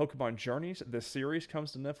 5th, Pokemon Journeys. The series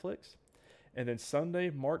comes to Netflix. And then Sunday,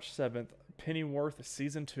 March 7th, Pennyworth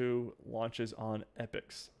Season 2 launches on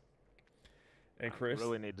Epix. And Chris, I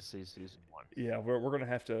really need to see season 1. yeah, we're going to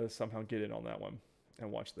have to somehow get in on that one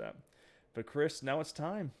and watch that. But Chris, now it's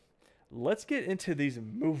time. Let's get into these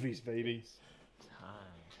movies, baby.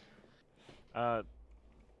 Time.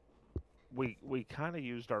 We kind of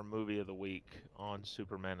used our movie of the week on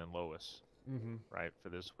Superman and Lois, Mm-hmm. right, for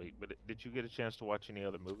this week. But did you get a chance to watch any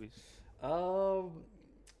other movies? Um,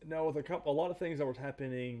 no, with a lot of things that were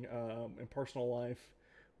happening in personal life,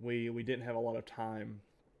 we didn't have a lot of time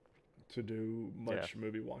to do much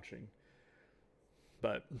movie watching.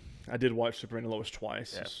 But I did watch Superman and Lois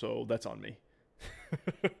twice, Yeah. so that's on me.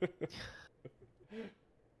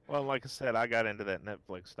 Well, like I said, I got into that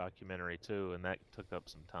Netflix documentary too, and that took up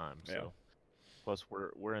some time. Yeah. So, plus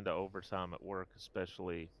we're into overtime at work,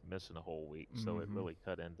 especially missing a whole week, so it Mhm. really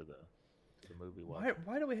cut into the movie Why, watching.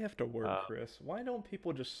 why do we have to work, Uh, Chris? Why don't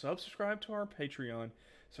people just subscribe to our Patreon?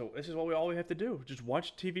 So this is all we have to do. Just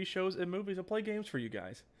watch TV shows and movies and play games for you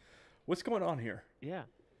guys. What's going on here? yeah,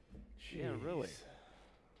 yeah, really. Jeez.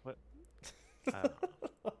 What? I don't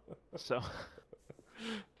know.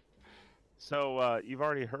 So, you've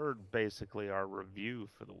already heard basically our review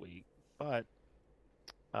for the week, but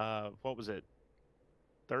what was it?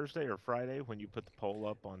 Thursday or Friday when you put the poll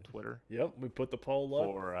up on Twitter Yep, we put the poll up.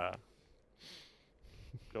 for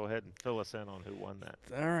go ahead and fill us in on who won that.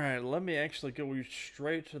 All right, let me actually go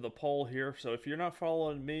straight to the poll here. So if you're not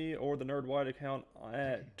following me or the Nerd White account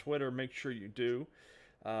at Twitter, make sure you do,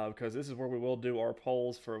 because this is where we will do our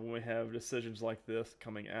polls for when we have decisions like this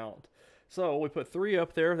coming out. So we put 3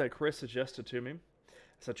 up there that Chris suggested to me.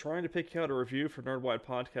 So trying to pick out a review for Nerd White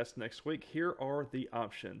Podcast next week, here are the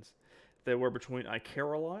options. They were between I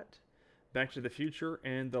Care a Lot, Back to the Future,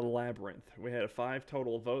 and The Labyrinth. We had 5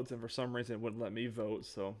 total votes, and for some reason it wouldn't let me vote,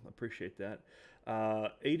 so I appreciate that.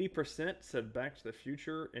 80% said Back to the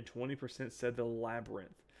Future, and 20% said The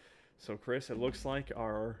Labyrinth. So, Chris, it looks like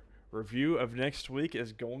our review of next week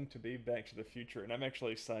is going to be Back to the Future, and I'm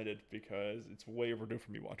actually excited because it's way overdue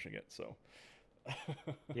for me watching it, so.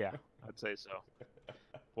 Yeah, I'd say so.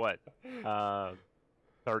 What?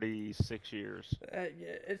 36 years.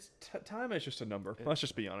 Yeah, time is just a number. Let's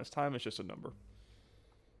just be honest. Time is just a number.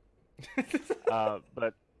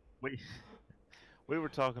 But we we were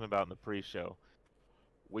talking about in the pre-show.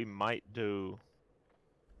 We might do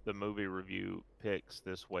the movie review picks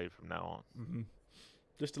this way from now on. Mm-hmm.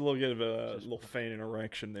 Just a little bit of a Just- little fan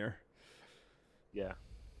interaction there. Yeah.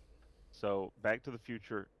 So Back to the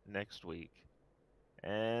Future next week,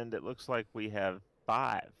 and it looks like we have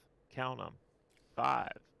 5. Count them, 5.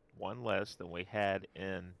 One less than we had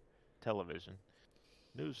in television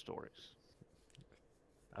news stories.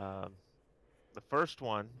 The first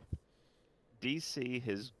one, DC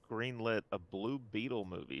has greenlit a Blue Beetle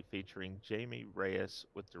movie featuring Jamie Reyes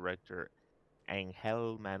with director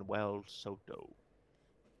Angel Manuel Soto.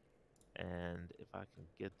 And if I can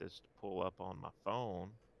get this to pull up on my phone.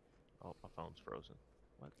 Oh, my phone's frozen.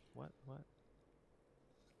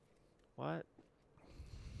 What?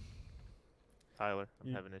 Tyler,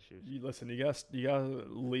 I'm having issues. Listen, you gotta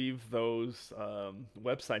leave those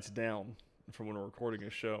websites down from when we're recording a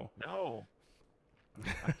show. No.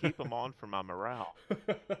 I keep them on for my morale.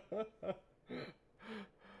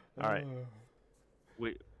 All right.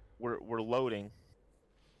 We're loading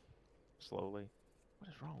slowly. What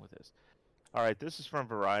is wrong with this? All right, this is from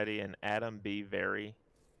Variety and Adam B. Very.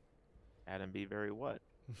 Adam B. Very what?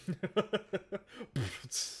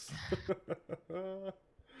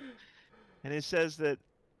 And it says that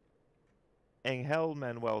Angel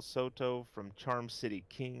Manuel Soto from Charm City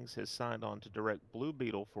Kings has signed on to direct Blue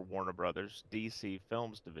Beetle for Warner Brothers DC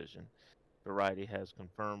Films division. Variety has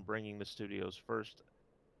confirmed bringing the studio's first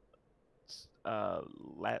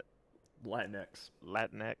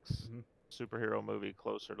Latinx superhero movie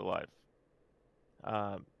closer to life.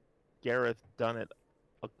 Gareth Dunnett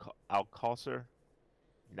Alcalcer.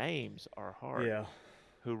 Names are hard. Yeah,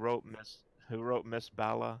 Who wrote Miss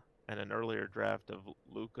Bala and an earlier draft of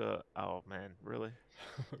Luca? Oh man, really?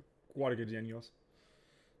 Guadagnino's.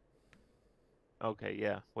 Okay,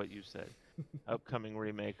 yeah, what you said. Upcoming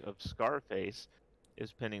remake of Scarface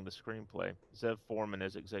is pending the screenplay. Zev Foreman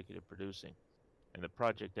is executive producing, and the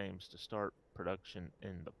project aims to start production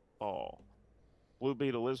in the fall. Blue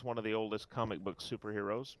Beetle is one of the oldest comic book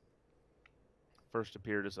superheroes. First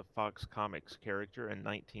appeared as a Fox Comics character in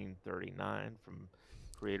 1939 from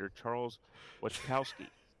creator Charles Wachowski.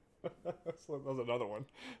 That was another one.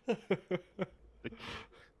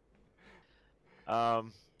 The,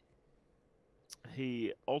 um,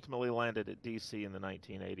 he ultimately landed at DC in the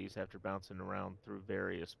 1980s after bouncing around through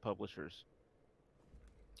various publishers.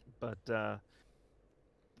 But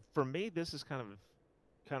for me, this is kind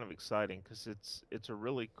of exciting because it's a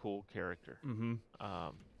really cool character, Mm-hmm.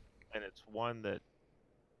 um, and it's one that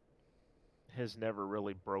has never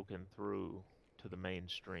really broken through to the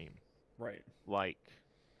mainstream Right. like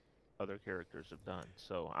other characters have done.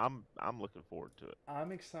 So I'm looking forward to it.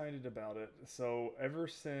 I'm excited about it. So ever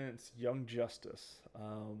since Young Justice,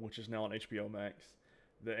 which is now on HBO Max,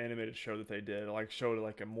 the animated show that they did, like showed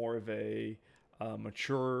like a more of a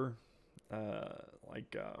mature,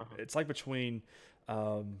 Uh-huh. it's like between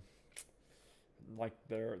um, like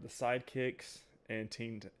the sidekicks and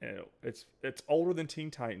it's older than Teen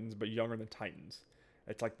Titans but younger than Titans.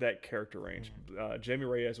 It's like that character range. Mhm. Jamie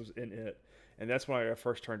Reyes was in it, and that's when I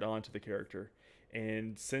first turned on to the character.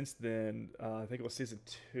 And since then, I think it was season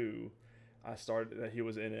two, I started that he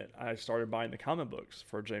was in it. I started buying the comic books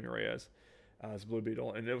for Jamie Reyes as Blue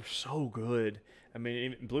Beetle, and it was so good. I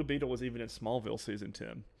mean, Blue Beetle was even in Smallville season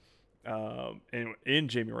 10, and in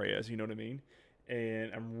Jamie Reyes, you know what I mean.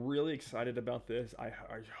 And I'm really excited about this. I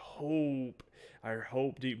hope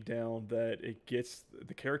deep down that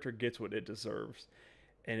the character gets what it deserves,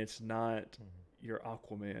 and it's not Mhm. your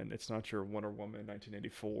Aquaman, it's not your Wonder Woman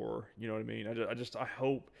 1984. You know what I mean? I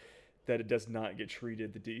hope that it does not get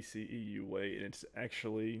treated the DCEU way, and it's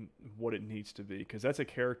actually what it needs to be, because that's a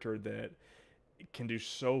character that can do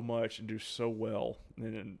so much and do so well,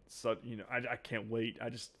 and so I can't wait.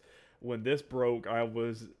 When this broke, I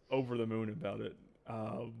was over the moon about it,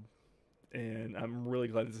 um, and I'm really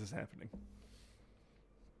glad this is happening.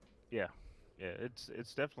 Yeah, yeah. It's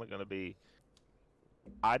definitely going to be.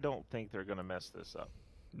 I don't think they're going to mess this up.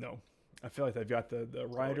 No, I feel like they've got the So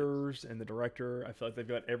it's. writers and the director. I feel like they've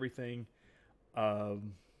got everything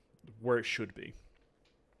um, where it should be.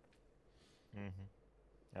 Hmm.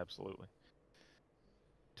 Absolutely.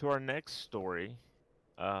 To our next story,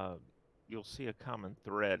 uh, you'll see a common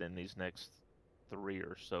thread in these next three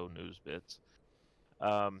or so news bits.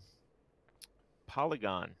 Um,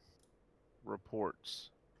 Polygon reports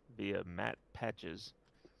via Matt Patches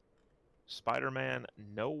Spider-Man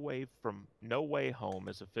No Way Home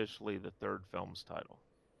is officially the third film's title.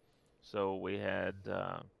 So we had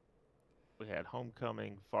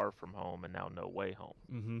Homecoming, Far From Home, and now No Way Home.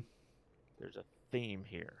 Mm-hmm. There's a theme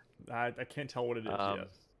here. I can't tell what it is Um,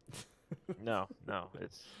 yet. no, no,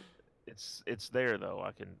 it's there though.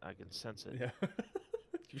 I can sense it. Yeah,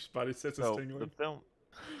 your spidey sense is So the tingling. film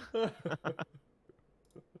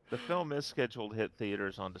the film is scheduled to hit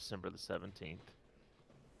theaters on December the 17th,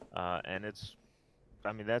 and it's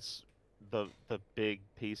I mean that's the big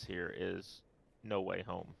piece here is No Way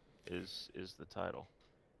Home is the title.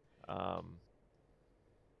 Um,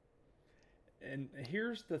 And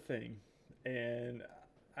here's the thing, and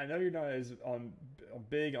I know you're not as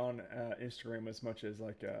big on Instagram as much as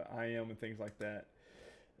like I am and things like that.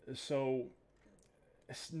 So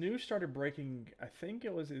news started breaking. I think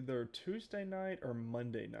it was either Tuesday night or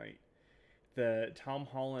Monday night that Tom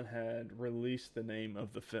Holland had released the name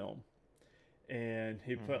of the film, and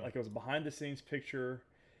he put mhm, like it was a behind the scenes picture,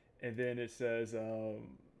 and then it says,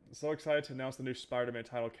 "So excited to announce the new Spider-Man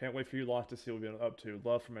title! Can't wait for you lot to see what we're up to.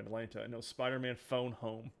 Love from Atlanta." And it was Spider-Man Phone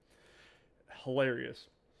Home. Hilarious.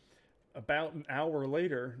 About an hour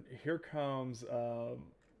later, here comes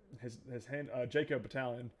his hand Jacob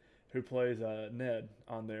Batalon, who plays Ned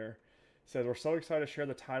on there. Says we're so excited to share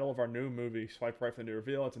the title of our new movie. Swipe right for the new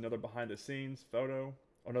reveal. It's another behind the scenes photo,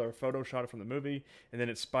 another photo shot from the movie, and then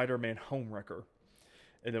it's Spider-Man Homewrecker.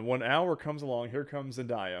 And then 1 hour comes along. Here comes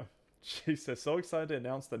Zendaya. She says, "So excited to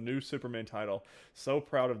announce the new Superman title. So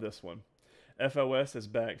proud of this one. FOS is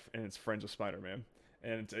back and it's Friends of Spider-Man."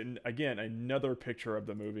 And again, another picture of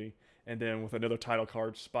the movie. And then with another title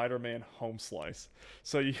card, Spider-Man Home Slice.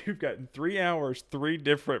 So you've got in 3 hours, three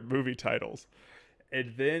different movie titles.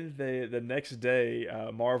 And then the next day,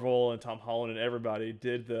 Marvel and Tom Holland and everybody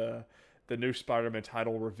did the new Spider-Man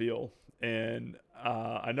title reveal, and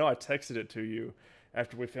I know I texted it to you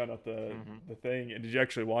after we found out Hmm. the thing. And did you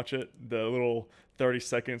actually watch it? The little 30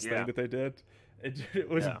 seconds thing Yeah, that they did. It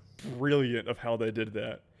was yeah. brilliant of how they did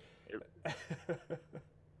that. It,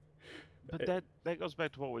 but that goes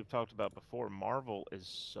back to what we've talked about before. Marvel is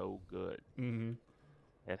so good Mm-hmm.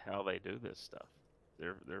 at how they do this stuff.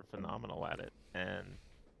 They're phenomenal at it, and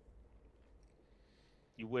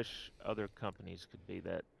you wish other companies could be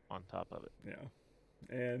that on top of it.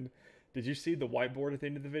 Yeah. And did you see the whiteboard at the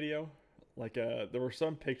end of the video? Like, there were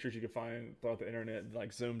some pictures you could find throughout the internet,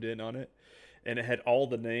 like zoomed in on it, and it had all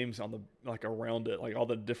the names on the like around it, like all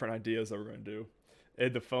the different ideas that we're going to do.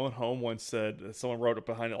 And the phone home one said someone wrote it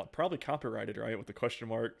behind it, like probably copyrighted, right, with the question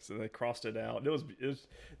marks, and they crossed it out. It was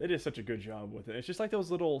they did such a good job with it. It's just like those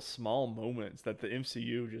little small moments that the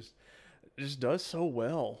MCU just does so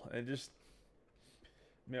well, and just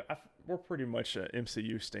we're pretty much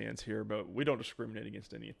MCU stands here, but we don't discriminate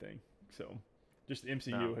against anything. So, just the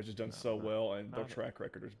MCU No, has just done no, so no, well, and their not it. track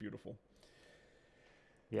record is beautiful.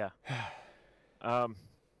 Yeah. Um,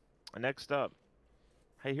 Next up,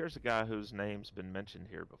 hey, here's a guy whose name's been mentioned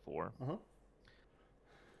here before. Uh huh.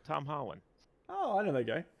 Tom Holland. Oh, I know that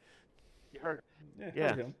guy. You heard? Yeah, heard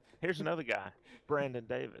Yeah. of him. Here's another guy, Brandon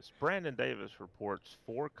Davis. Brandon Davis reports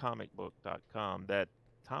for comicbook.com that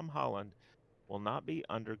Tom Holland will not be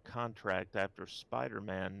under contract after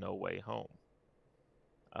Spider-Man No Way Home.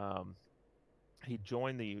 Um, he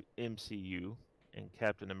joined the MCU in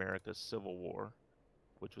Captain America Civil War,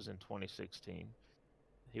 which was in 2016.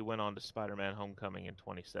 He went on to Spider-Man Homecoming in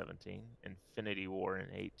 2017, Infinity War in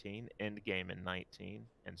 18, Endgame in 19,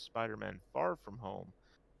 and Spider-Man Far From Home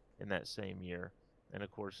in that same year. And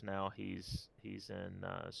of course now he's in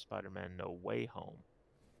Spider-Man No Way Home.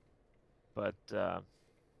 But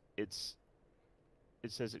it's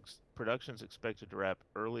it says production's expected to wrap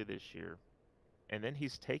early this year, and then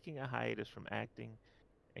he's taking a hiatus from acting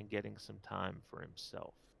and getting some time for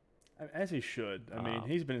himself. As he should. I mean, Um,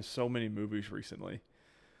 he's been in so many movies recently.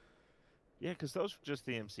 yeah, because those were just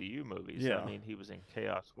the MCU movies. I Yeah. mean, he was in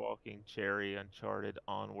Chaos Walking, Cherry, Uncharted,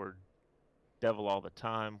 Onward, Devil All the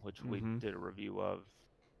Time, which we Mm-hmm. did a review of Make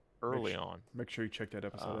early sh- on. make sure you check that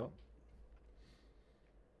episode Um, out.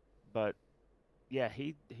 but yeah,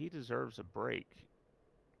 he deserves a break.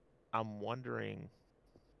 I'm wondering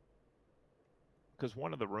because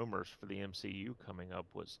one of the rumors for the MCU coming up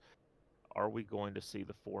was, are we going to see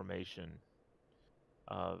the formation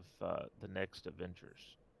of the next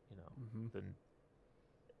Avengers? You know, Mm-hmm. then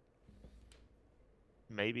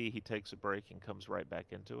maybe he takes a break and comes right back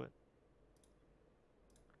into it.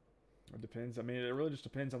 It depends. I mean, it really just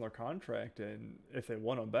depends on their contract and if they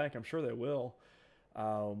want him back. I'm sure they will.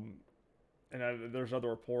 Um, there's other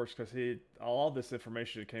reports because all this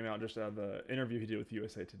information came out just out of the interview he did with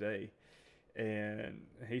USA Today, and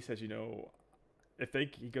he says, if he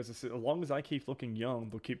goes, as long as I keep looking young,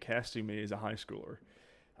 they'll keep casting me as a high schooler.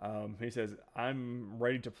 He says I'm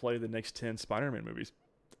ready to play the next 10 Spider-Man movies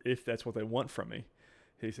if that's what they want from me.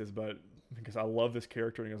 He says, but because I love this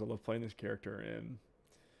character, and he goes, I love playing this character, and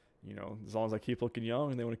as long as I keep looking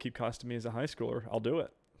young and they want to keep casting me as a high schooler, I'll do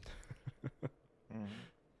it. Hmm.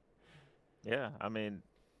 Yeah, I mean,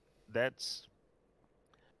 that's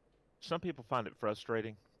some people find it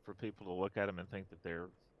frustrating for people to look at them and think that they're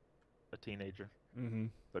a teenager. Mm-hmm.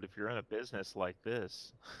 But if you're in a business like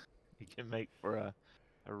this, you can make for a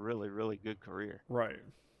really, really good career. Right.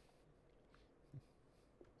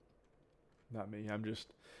 Not me. I'm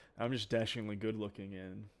just dashingly good looking,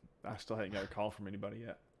 and I still haven't got a call from anybody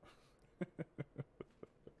yet.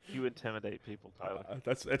 You intimidate people, Tyler.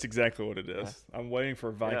 That's exactly what it Yeah. is. I'm waiting for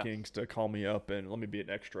Yeah. Vikings to call me up and let me be an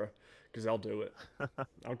extra, because I'll do it.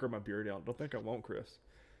 I'll grow my beard out. Don't think I won't, Chris.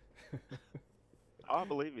 Oh, I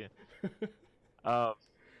believe you. Um,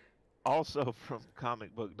 Also from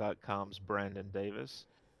comicbook.com's Brandon Davis,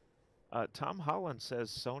 Tom Holland says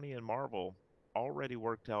Sony and Marvel already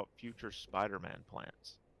worked out future Spider-Man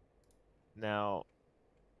plans. Now,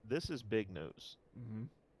 this is big news. Mm-hmm.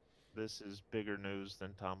 This is bigger news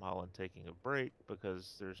than Tom Holland taking a break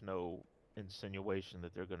because there's no insinuation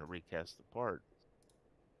that they're going to recast the part.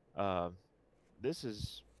 Uh, this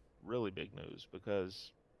is really big news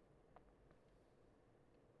because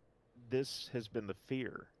this has been the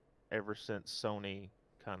fear ever since Sony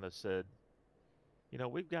kind of said,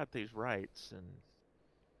 we've got these rights and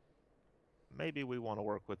maybe we want to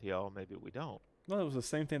work with y'all, maybe we don't, No, it was the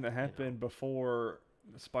same thing that you know. happened before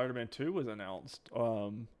Spider-Man 2 was announced.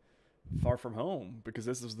 Far From Home, because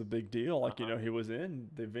this was the big deal. Like, Uh-huh. he was in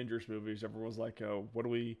the Avengers movies. Everyone was like, what do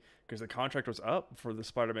we, because the contract was up for the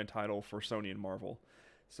Spider-Man title for Sony and Marvel.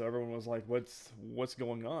 So everyone was like, what's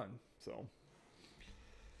going on? So,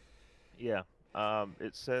 Yeah.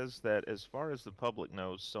 It says that as far as the public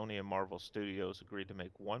knows, Sony and Marvel Studios agreed to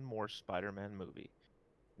make one more Spider-Man movie,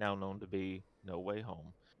 now known to be No Way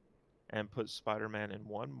Home, and put Spider-Man in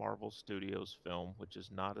one Marvel Studios film, which is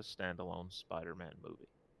not a standalone Spider-Man movie.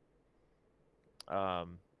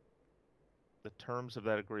 Um, the terms of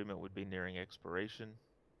that agreement would be nearing expiration,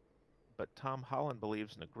 but Tom Holland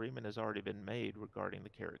believes an agreement has already been made regarding the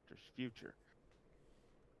character's future.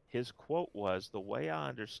 His quote was, "The way I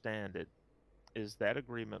understand it is that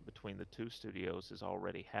agreement between the two studios has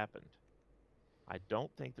already happened. I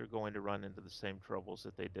don't think they're going to run into the same troubles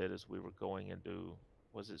that they did as we were going into,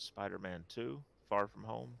 was it Spider-Man 2? Far From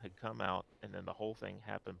Home had come out, and then the whole thing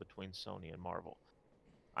happened between Sony and Marvel.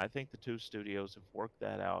 I think the two studios have worked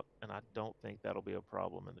that out, and I don't think that'll be a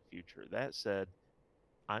problem in the future. That said,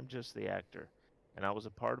 I'm just the actor, and I was a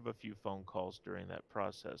part of a few phone calls during that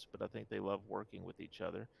process, but I think they love working with each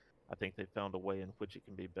other. I think they found a way in which it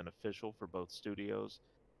can be beneficial for both studios,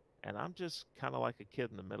 and I'm just kind of like a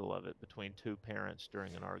kid in the middle of it between two parents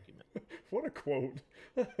during an argument." What a quote.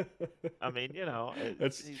 I mean,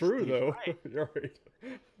 That's he's true, he's though. right. You're right.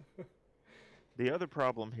 The other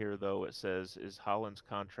problem here, though, it says, is Holland's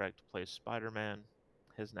contract to play Spider-Man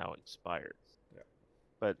has now expired. Yeah.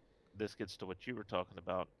 But this gets to what you were talking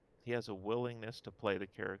about. He has a willingness to play the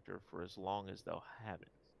character for as long as they'll have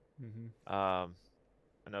Mm-hmm. it.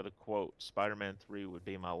 Another quote, "Spider-Man 3 would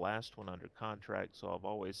be my last one under contract, so I've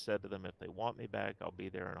always said to them if they want me back, I'll be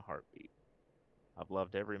there in a heartbeat. I've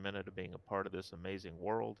loved every minute of being a part of this amazing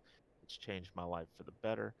world. It's changed my life for the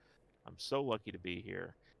better. I'm so lucky to be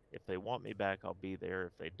here. If they want me back, I'll be there.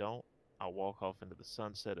 If they don't, I'll walk off into the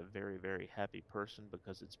sunset a very, very happy person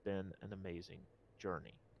because it's been an amazing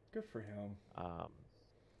journey." Good for him. Um,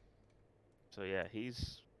 so yeah,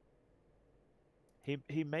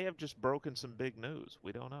 he may have just broken some big news.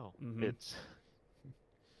 We don't know. Mm-hmm. It's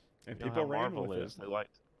And you know how people ran Marvel with it. is. They like,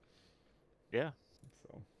 yeah,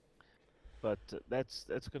 So but that's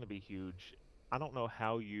going to be huge. I don't know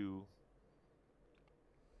how you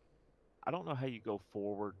I don't know how you go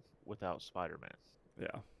forward without Spider-Man yeah,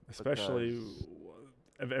 especially because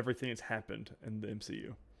of everything that's happened in the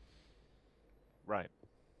MCU. right.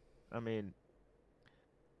 I mean,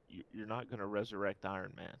 you're not going to resurrect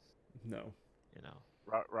Iron Man. No.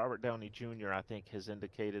 Robert Downey Jr. I think has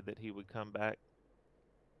indicated that he would come back.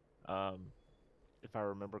 Um, if I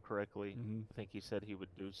remember correctly, Mm-hmm. I think he said he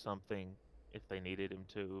would do something if they needed him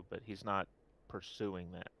to, but he's not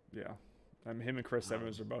pursuing that. Yeah. I mean, him and Chris Um,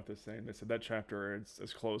 Evans are both the same. They said that chapter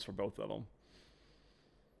is closed for both of them.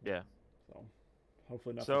 yeah. So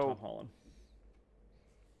hopefully not for Tom So Holland.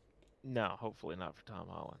 no, hopefully not for Tom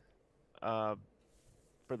Holland. Uh,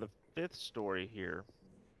 for the fifth story here,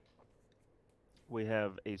 we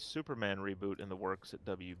have a Superman reboot in the works at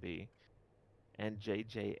WB and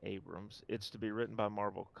J.J. Abrams. It's to be written by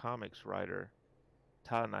Marvel Comics writer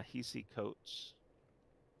Ta-Nehisi Coates.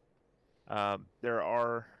 There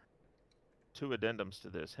are two addendums to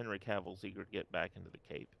this. Henry Cavill's eager to get back into the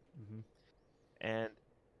cape, Mm-hmm. and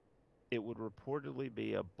it would reportedly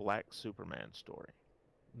be a Black Superman story.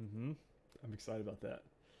 Mm-hmm. I'm excited about that.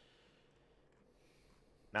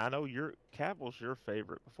 Now I know Cavill's your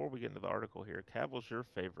favorite. Before we get into the article here, Cavill's your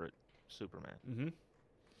favorite Superman. Mm-hmm.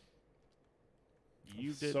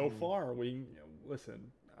 You So didn't, far,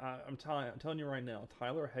 listen. I'm telling you right now,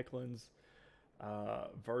 Tyler Hecklin's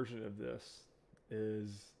version of this is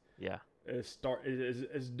yeah. is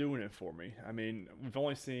doing it for me. I mean, we've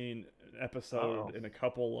only seen an Oh, episode and a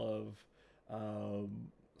couple of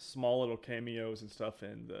small little cameos and stuff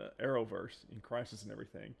in the Arrowverse in Crisis and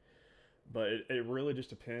everything. But it really just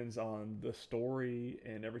depends on the story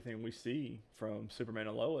and everything we see from Superman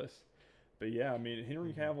and Lois. But yeah, I mean,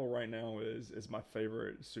 Henry hmm Cavill right now is my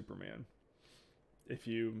favorite Superman. If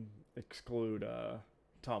you exclude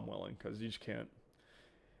Tom Welling, because you just can't,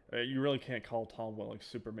 you really can't call Tom Welling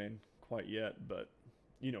Superman quite yet. But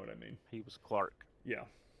you know what I mean. he was Clark. Yeah.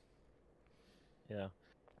 Yeah.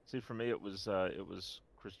 See, for me, it was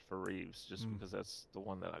Christopher Reeves, just Mm, because that's the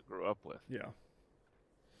one that I grew up with. yeah.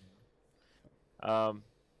 Um,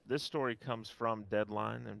 this story comes from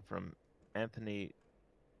Deadline and from Anthony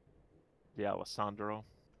D'Alessandro.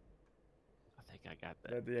 I think I got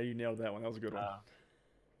that. Yeah, you nailed that one. That was a good one. Uh,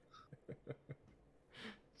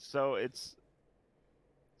 so it's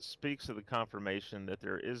speaks of the confirmation that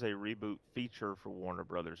there is a reboot feature for Warner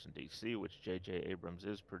Brothers and DC, which J.J. Abrams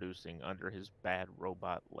is producing under his Bad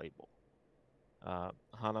Robot label.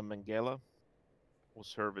 Hannah Mangela will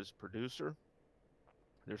serve as producer.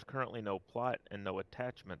 There's currently no plot and no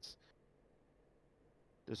attachments,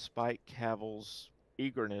 despite Cavill's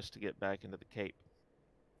eagerness to get back into the Cape.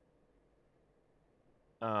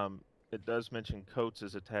 Um, It does mention Coates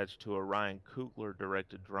is attached to a Ryan Coogler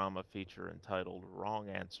directed drama feature entitled Wrong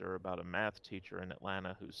Answer about a math teacher in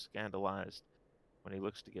Atlanta who's scandalized when he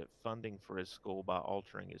looks to get funding for his school by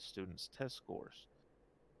altering his students' test scores.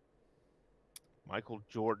 Michael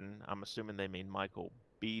Jordan, I'm assuming they mean Michael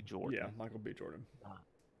B. Yeah, Jordan, Michael B. Jordan, not,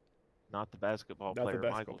 not the basketball not the player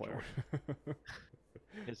basketball Michael player. Jordan,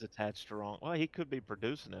 is attached to wrong. Well, he could be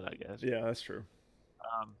producing it, I guess. Yeah, that's true.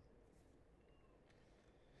 Um,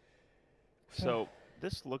 so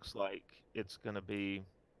this looks like it's going to be.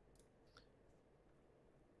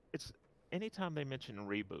 It's anytime they mention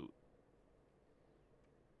reboot,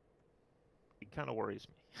 it kind of worries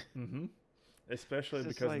me. Mm-hmm. Especially 'Cause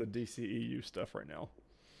it's because of like, the DCEU stuff right now.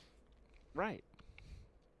 right.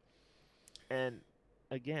 And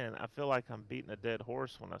again, I feel like I'm beating a dead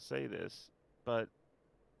horse when I say this, but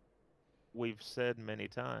we've said many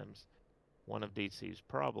times one of DC's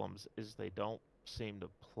problems is they don't seem to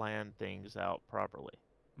plan things out properly.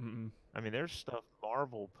 Mm-mm. I mean, there's stuff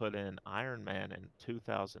Marvel put in Iron Man in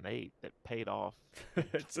 2008 that paid off in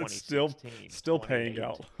It's still 2016, still paying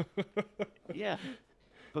out. 2018. Yeah,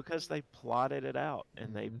 because they plotted it out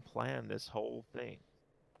and they Mm-hmm. planned this whole thing.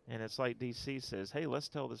 And it's like DC says, hey, let's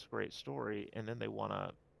tell this great story. And then they want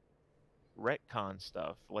to retcon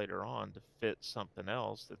stuff later on to fit something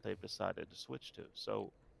else that they've decided to switch to.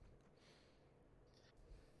 So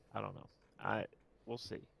I don't know. We'll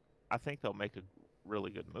see. I think they'll make a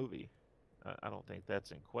really good movie. I don't think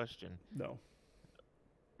that's in question. No.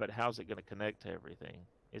 But how's it going to connect to everything?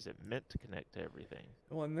 Is it meant to connect to everything?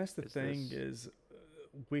 Well, and that's the Is thing this is,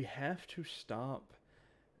 we have to stop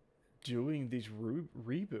doing these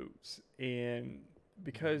reboots, and Mhm.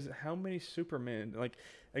 because how many Superman, like,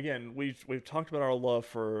 again, we've talked about our love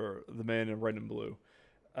for the Man in Red and Blue.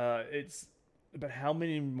 It's but how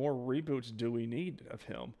many more reboots do we need of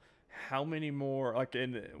him? How many more, like,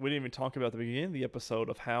 and we didn't even talk about the beginning of the episode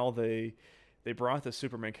of how they brought the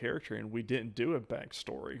Superman character and we didn't do a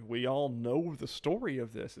backstory. We all know the story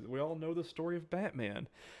of this. We all know the story of Batman.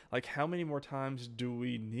 Like, how many more times do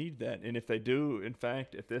we need that? And if they do, in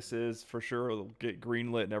fact, if this is for sure, it'll get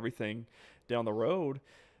greenlit and everything down the road,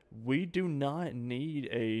 we do not need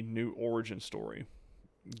a new origin story.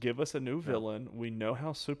 Give us a new No. villain. We know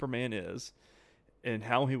how Superman is and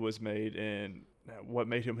how he was made and what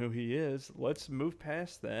made him who he is. Let's move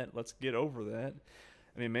past that. Let's get over that.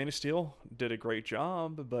 I mean, Man of Steel did a great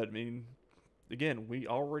job, but I mean, again, we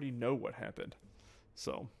already know what happened.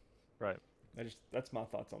 So, Right. that's my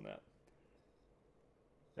thoughts on that.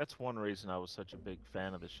 That's one reason I was such a big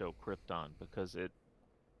fan of the show Krypton because it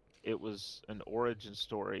was an origin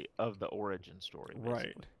story of the origin story,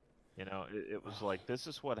 Right. basically. It was like this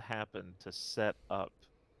is what happened to set up,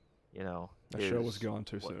 The show was his gone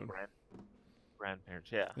too what soon.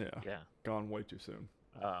 grandparents. Yeah, Yeah, yeah. gone way too soon.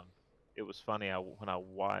 Um, it was funny. When I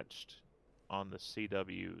watched on the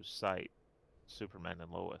CW site Superman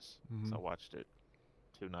and Lois, Mm-hmm. so I watched it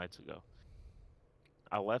 2 nights ago.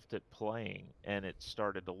 I left it playing, and it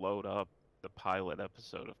started to load up the pilot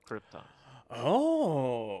episode of Krypton.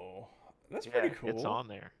 Oh, that's pretty Yeah, it's cool. on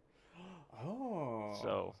there. Oh,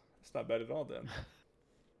 So, that's not bad at all then.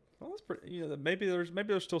 Well, that's pretty. Maybe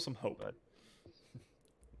there's still some hope. but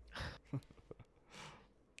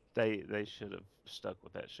they should have stuck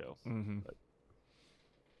with that show. Mm-hmm. But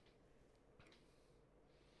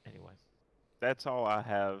anyway, that's all I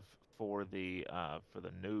have for the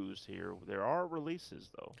news here. There are releases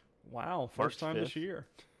though. Wow, first March time this 5th. year.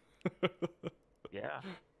 Yeah,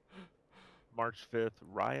 March 5th,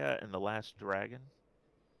 Raya and the Last Dragon,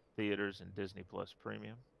 theaters and Disney Plus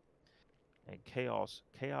Premium, and Chaos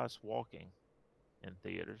Walking in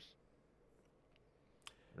theaters.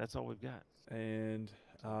 That's all we've got. And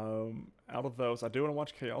out of those, I do want to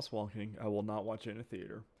watch Chaos Walking. I will not watch it in a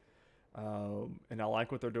theater. And I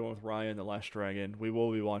like what they're doing with Raya and the Last Dragon. We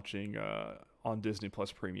will be watching on Disney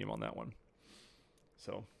Plus Premium on that one.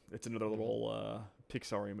 So it's another Hmm. little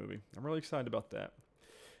Pixar movie. I'm really excited about that.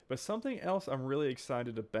 But something else I'm really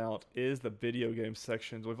excited about is the video game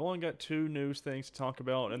sections. We've only got two news things to talk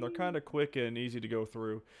about, and they're kind of quick and easy to go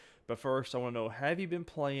through. But first, I want to know, have you been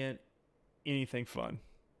playing anything fun?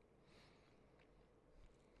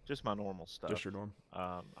 Just my normal Just stuff. your norm.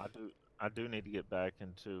 I do need to get back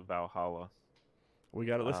into Valhalla. We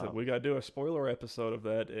got to listen. Um, We got to do a spoiler episode of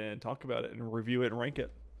that and talk about it and review it and rank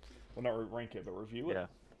it. Well, not rank it, but review it. yeah,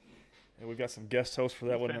 And we've got some guest hosts for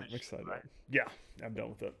you that one. I'm finished, excited about. right? Yeah, I'm done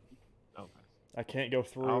with it. Okay. I can't go I'll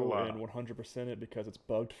through and 100% it because it's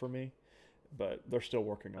bugged for me, but they're still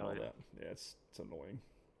working on oh all yeah. that. Yeah, it's annoying.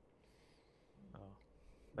 Oh,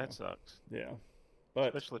 Yeah, that sucks. yeah,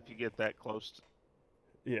 but Especially if you get that close.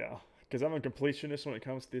 yeah, because I'm a completionist when it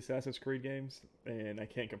comes to the Assassin's Creed games, and I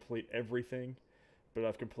can't complete everything, but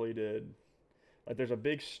I've completed like there's a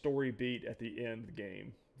big story beat at the end of the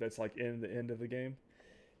game that's like in the end of the game,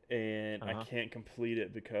 and I Uh-huh. can't complete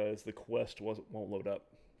it because the quest won't load up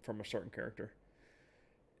from a certain character,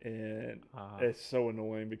 and Uh, it's so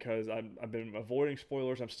annoying because I've been avoiding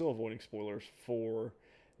spoilers. I'm still avoiding spoilers for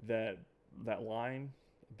that that line,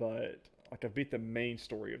 but like I've beat the main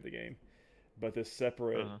story of the game, but this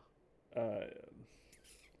separate uh,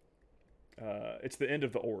 uh, it's the end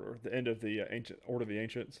of the order, the end of the ancient order of the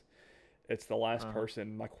ancients. It's the last uh-huh.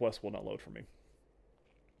 person. My quest will not load for me,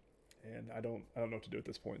 and I don't know what to do at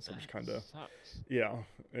this point. So I'm just That kind of sucks. yeah.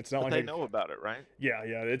 It's not But like they know about it, right? yeah.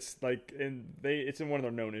 It's like it's in one of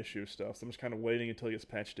their known issue stuff. So I'm just kind of waiting until it gets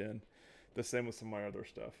patched in. The same with some of my other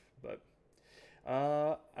stuff, but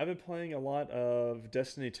I've been playing a lot of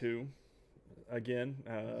Destiny 2 again.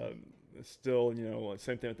 Hmm. Still,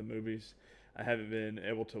 same thing with the movies. I haven't been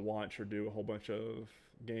able to watch or do a whole bunch of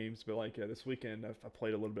games, but like this weekend, I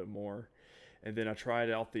played a little bit more, and then I tried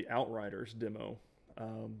out the Outriders demo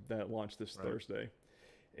that launched this Right. Thursday,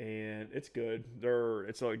 and it's good.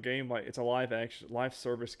 It's a game like it's a live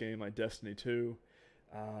service game like Destiny 2.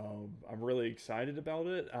 I'm really excited about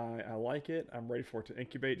it. I like it. I'm ready for it to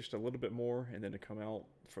incubate just a little bit more and then to come out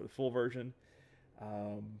for the full version.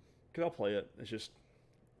 Because I'll play it. It's just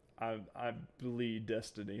I bleed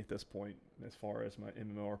Destiny at this point as far as my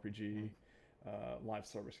MMORPG Mm. live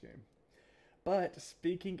service game. But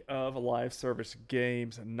speaking of live service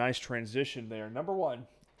games, a nice transition there. Number one,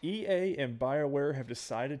 EA and BioWare have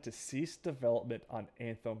decided to cease development on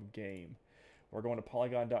Anthem game. We're going to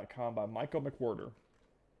Polygon.com by Michael McWhorter.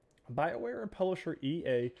 BioWare and publisher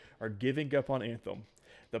EA are giving up on Anthem.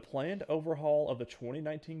 The planned overhaul of the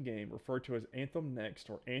 2019 game, referred to as Anthem Next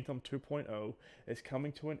or Anthem 2.0, is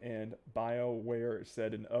coming to an end, BioWare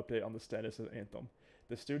said in an update on the status of Anthem.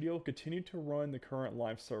 The studio will continue to run the current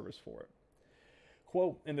live service for it.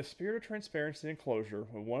 Quote, in the spirit of transparency and closure,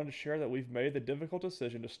 we wanted to share that we've made the difficult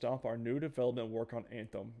decision to stop our new development work on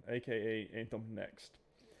Anthem, aka Anthem Next.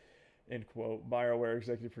 End quote, BioWare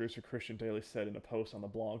executive producer Christian Daly said in a post on the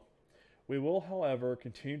blog. We will, however,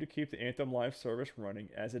 continue to keep the Anthem live service running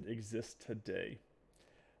as it exists today.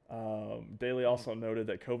 Daly Mm. also noted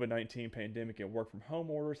that COVID-19 pandemic and work from home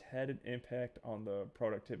orders had an impact on the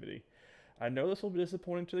productivity. I know this will be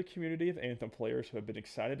disappointing to the community of Anthem players who have been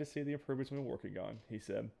excited to see the improvements we've been working on, he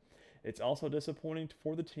said. It's also disappointing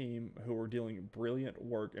for the team who are doing brilliant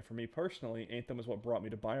work, and for me personally, Anthem is what brought me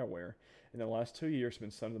to BioWare. In the last 2 years, have been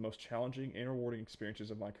some of the most challenging and rewarding experiences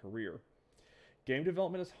of my career. Game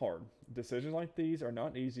development is hard. Decisions like these are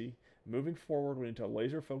not easy. Moving forward, we need to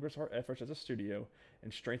laser focus our efforts as a studio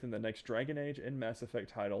and strengthen the next Dragon Age and Mass Effect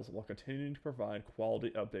titles while continuing to provide quality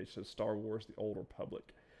updates to Star Wars The Old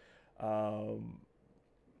Republic. Um,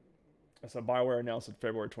 so BioWare announced in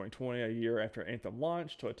February 2020, a year after Anthem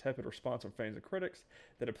launched, to a tepid response from fans and critics,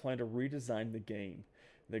 that it planned to redesign the game.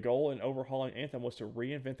 The goal in overhauling Anthem was to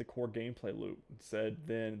reinvent the core gameplay loop, said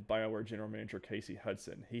then BioWare general manager Casey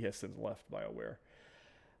Hudson. He has since left BioWare.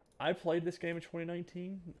 I played this game in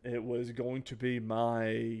 2019. It was going to be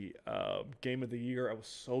my game of the year. I was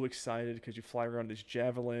so excited because you fly around these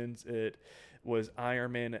javelins. It was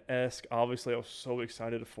Iron Man esque. Obviously, I was so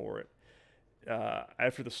excited for it.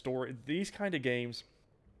 After the story, these kind of games,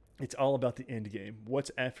 it's all about the end game.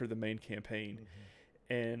 What's after the main campaign?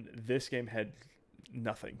 Hmm. And this game had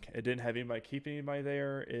nothing. It didn't have anybody keeping anybody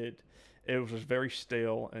there. It was just very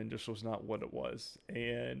stale and just was not what it was.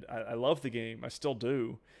 And I love the game. I still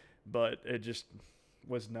do, but it just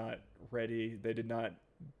was not ready. They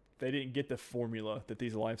didn't get the formula that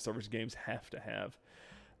these live service games have to have.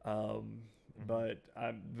 Um, Hmm. but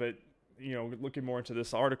looking more into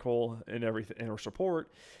this article and everything in our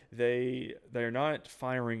support, they're not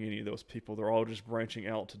firing any of those people. They're all just branching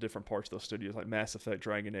out to different parts of those studios, like Mass Effect,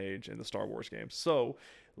 Dragon Age, and the Star Wars games. So,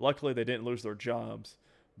 luckily, they didn't lose their jobs.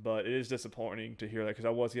 But it is disappointing to hear that because I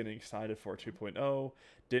was getting excited for 2.0.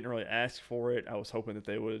 Didn't really ask for it. I was hoping that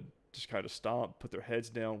they would just kind of stop, put their heads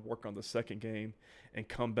down, work on the second game, and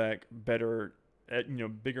come back better,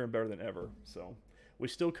 bigger and better than ever. So we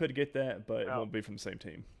still could get that, but it Now, won't be from the same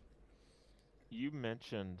team. you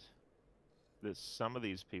mentioned that some of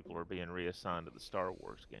these people are being reassigned to the Star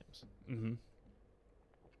Wars games, Mm-hmm.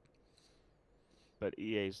 but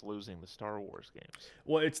EA's losing the Star Wars games,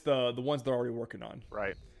 Well, it's the ones they're already working on.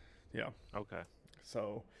 right? Yeah. Okay.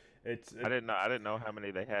 So it's I it, didn't know. I didn't know how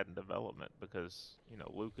many they had in development because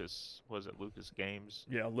Lucas was it Lucas Games?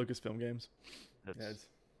 yeah, Lucasfilm games. Yeah, That's it's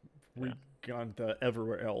yeah. gone to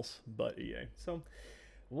everywhere else but EA. So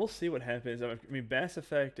We'll see what happens. I mean, Mass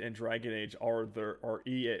Effect and Dragon Age are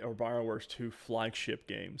EA or BioWare's two flagship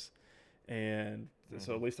games, and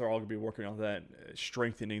so at Hmm. least they're all gonna be working on that,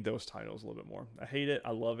 strengthening those titles a little bit more. I hate it.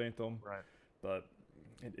 I love Anthem, Right. but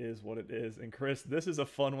it is what it is. And Chris, this is a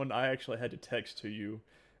fun one. I actually had to text to you,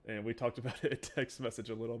 and we talked about it in text message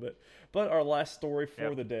a little bit. But our last story for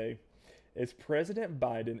Yep. the day is President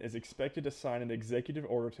Biden is expected to sign an executive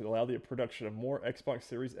order to allow the production of more Xbox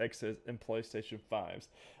Series X's and PlayStation 5s.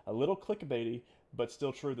 A little clickbaity, but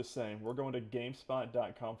still true the same. We're going to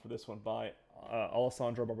GameSpot.com for this one by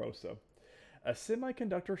Alessandro Barbosa. A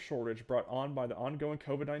semiconductor shortage brought on by the ongoing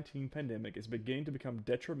COVID 19 pandemic is beginning to become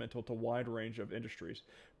detrimental to a wide range of industries,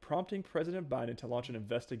 prompting President Biden to launch an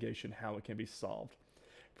investigation how it can be solved.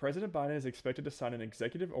 President Biden is expected to sign an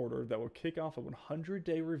executive order that will kick off a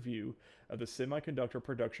 100-day review of the semiconductor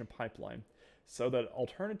production pipeline so that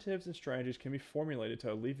alternatives and strategies can be formulated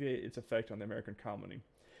to alleviate its effect on the American economy.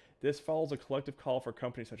 This follows a collective call for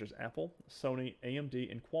companies such as Apple, Sony,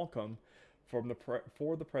 AMD, and Qualcomm for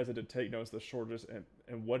the president to take notice of the shortages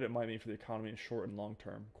and what it might mean for the economy in short and long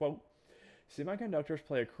term. Quote, semiconductors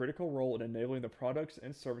play a critical role in enabling the products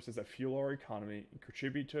and services that fuel our economy and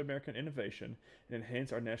contribute to American innovation and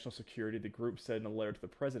enhance our national security, the group said in a letter to the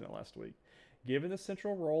president last week. Given the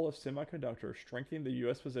central role of semiconductors, strengthening the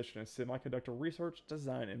U.S. position in semiconductor research,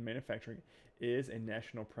 design, and manufacturing is a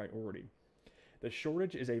national priority. The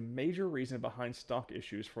shortage is a major reason behind stock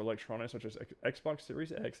issues for electronics such as Xbox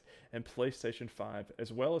Series X and PlayStation 5,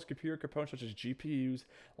 as well as computer components such as GPUs,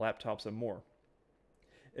 laptops, and more.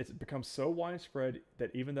 It's become so widespread that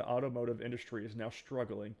even the automotive industry is now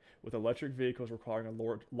struggling, with electric vehicles requiring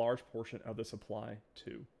a large portion of the supply,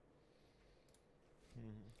 too. Hmm.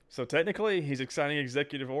 So technically, he's signing an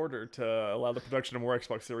executive order to allow the production of more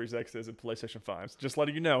Xbox Series X's and PlayStation 5s. Just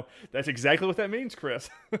letting you know, that's exactly what that means, Chris.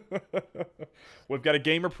 We've got a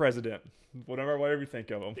gamer president, whatever you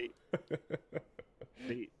think of him. The,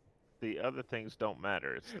 the the other things don't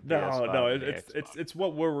matter. It's the No, PS5 and the it's Xbox. it's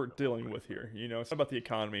what we're dealing with here. You know, it's not about the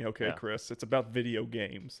economy, okay, Yeah. Chris. It's about video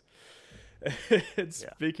games. And Yeah.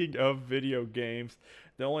 speaking of video games,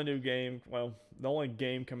 the only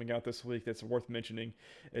game coming out this week that's worth mentioning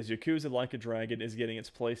is Yakuza Like a Dragon is getting its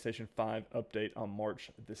PlayStation 5 update on March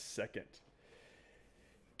the 2nd.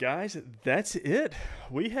 Guys, that's it.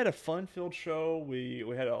 We had a fun-filled show. We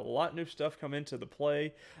had a lot of new stuff come into the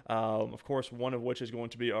play. Of course, one of which is going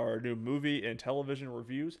to be our new movie and television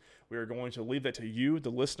reviews. We are going to leave that to you, the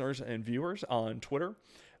listeners and viewers, on Twitter.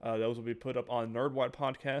 Those will be put up on NerdWide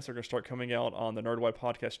Podcast. They're going to start coming out on the NerdWide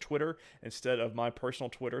Podcast Twitter instead of my personal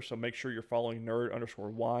Twitter. So make sure you're following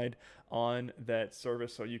Nerd_Wide on that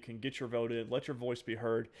service so you can get your vote in, let your voice be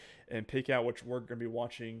heard, and pick out which we're going to be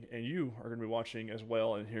watching and you are going to be watching as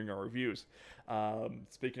well and hearing our reviews.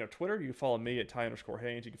 Speaking of Twitter, you can follow me at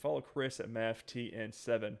Ty_Haynes. You can follow Chris at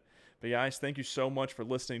MathTN7. But guys, thank you so much for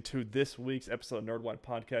listening to this week's episode of NerdWide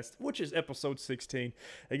Podcast, which is episode 16.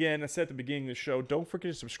 Again, I said at the beginning of the show, don't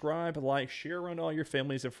forget to subscribe, like, share around all your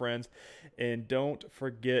families and friends, and don't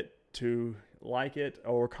forget to like it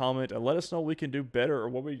or comment and let us know what we can do better or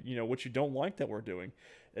what what you don't like that we're doing.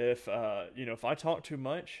 If if I talk too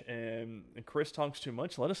much and Chris talks too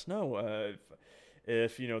much, let us know.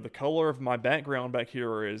 If the color of my background back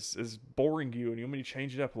here is boring you and you want me to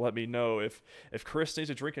change it up, let me know. If Chris needs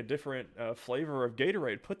to drink a different flavor of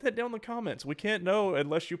Gatorade, put that down in the comments. We can't know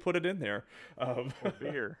unless you put it in there. Or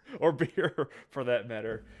beer. Or beer, for that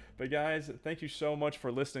matter. But guys, thank you so much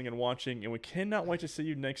for listening and watching, and we cannot wait to see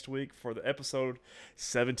you next week for the episode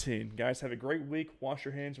 17. Guys, have a great week. Wash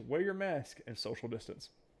your hands, wear your mask, and social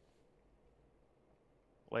distance.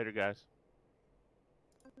 Later, guys.